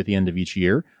for you at the end of each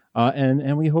year.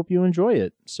 And we hope you enjoy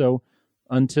it. So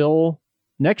until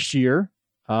next year,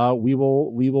 we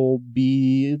will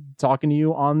be talking to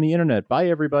you on the internet. Bye,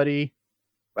 everybody.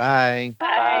 Bye.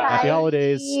 Bye. Happy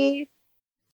holidays.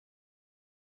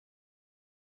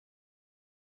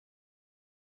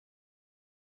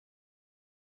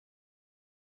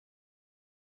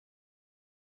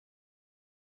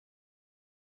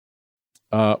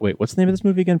 Wait, what's the name of this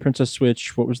movie again? Princess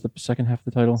Switch. What was the second half of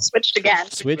the title? Switched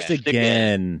again. Switched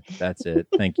again. That's it.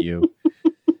 Thank you.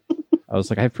 I was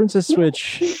like, I have Princess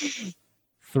Switch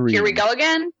 3. Here we go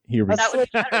again. Here we go.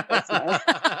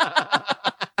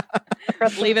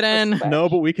 Leave it in. No,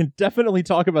 but we can definitely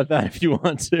talk about that if you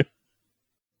want to.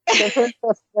 The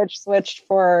Princess Switch switched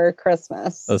for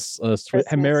Christmas.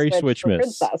 Merry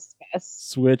Switchmas.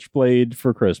 Switchblade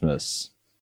for Christmas.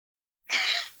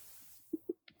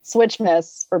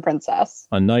 Switchmas for Princess.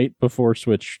 A night before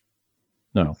Switch.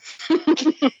 No.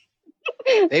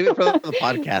 Maybe for the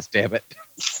podcast, damn it.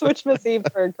 Switchmas Eve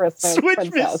for Christmas.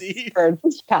 Switchmas Eve for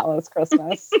Palace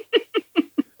Christmas.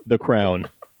 The Crown.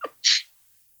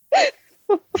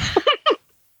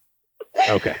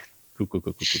 Okay.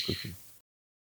 Cool.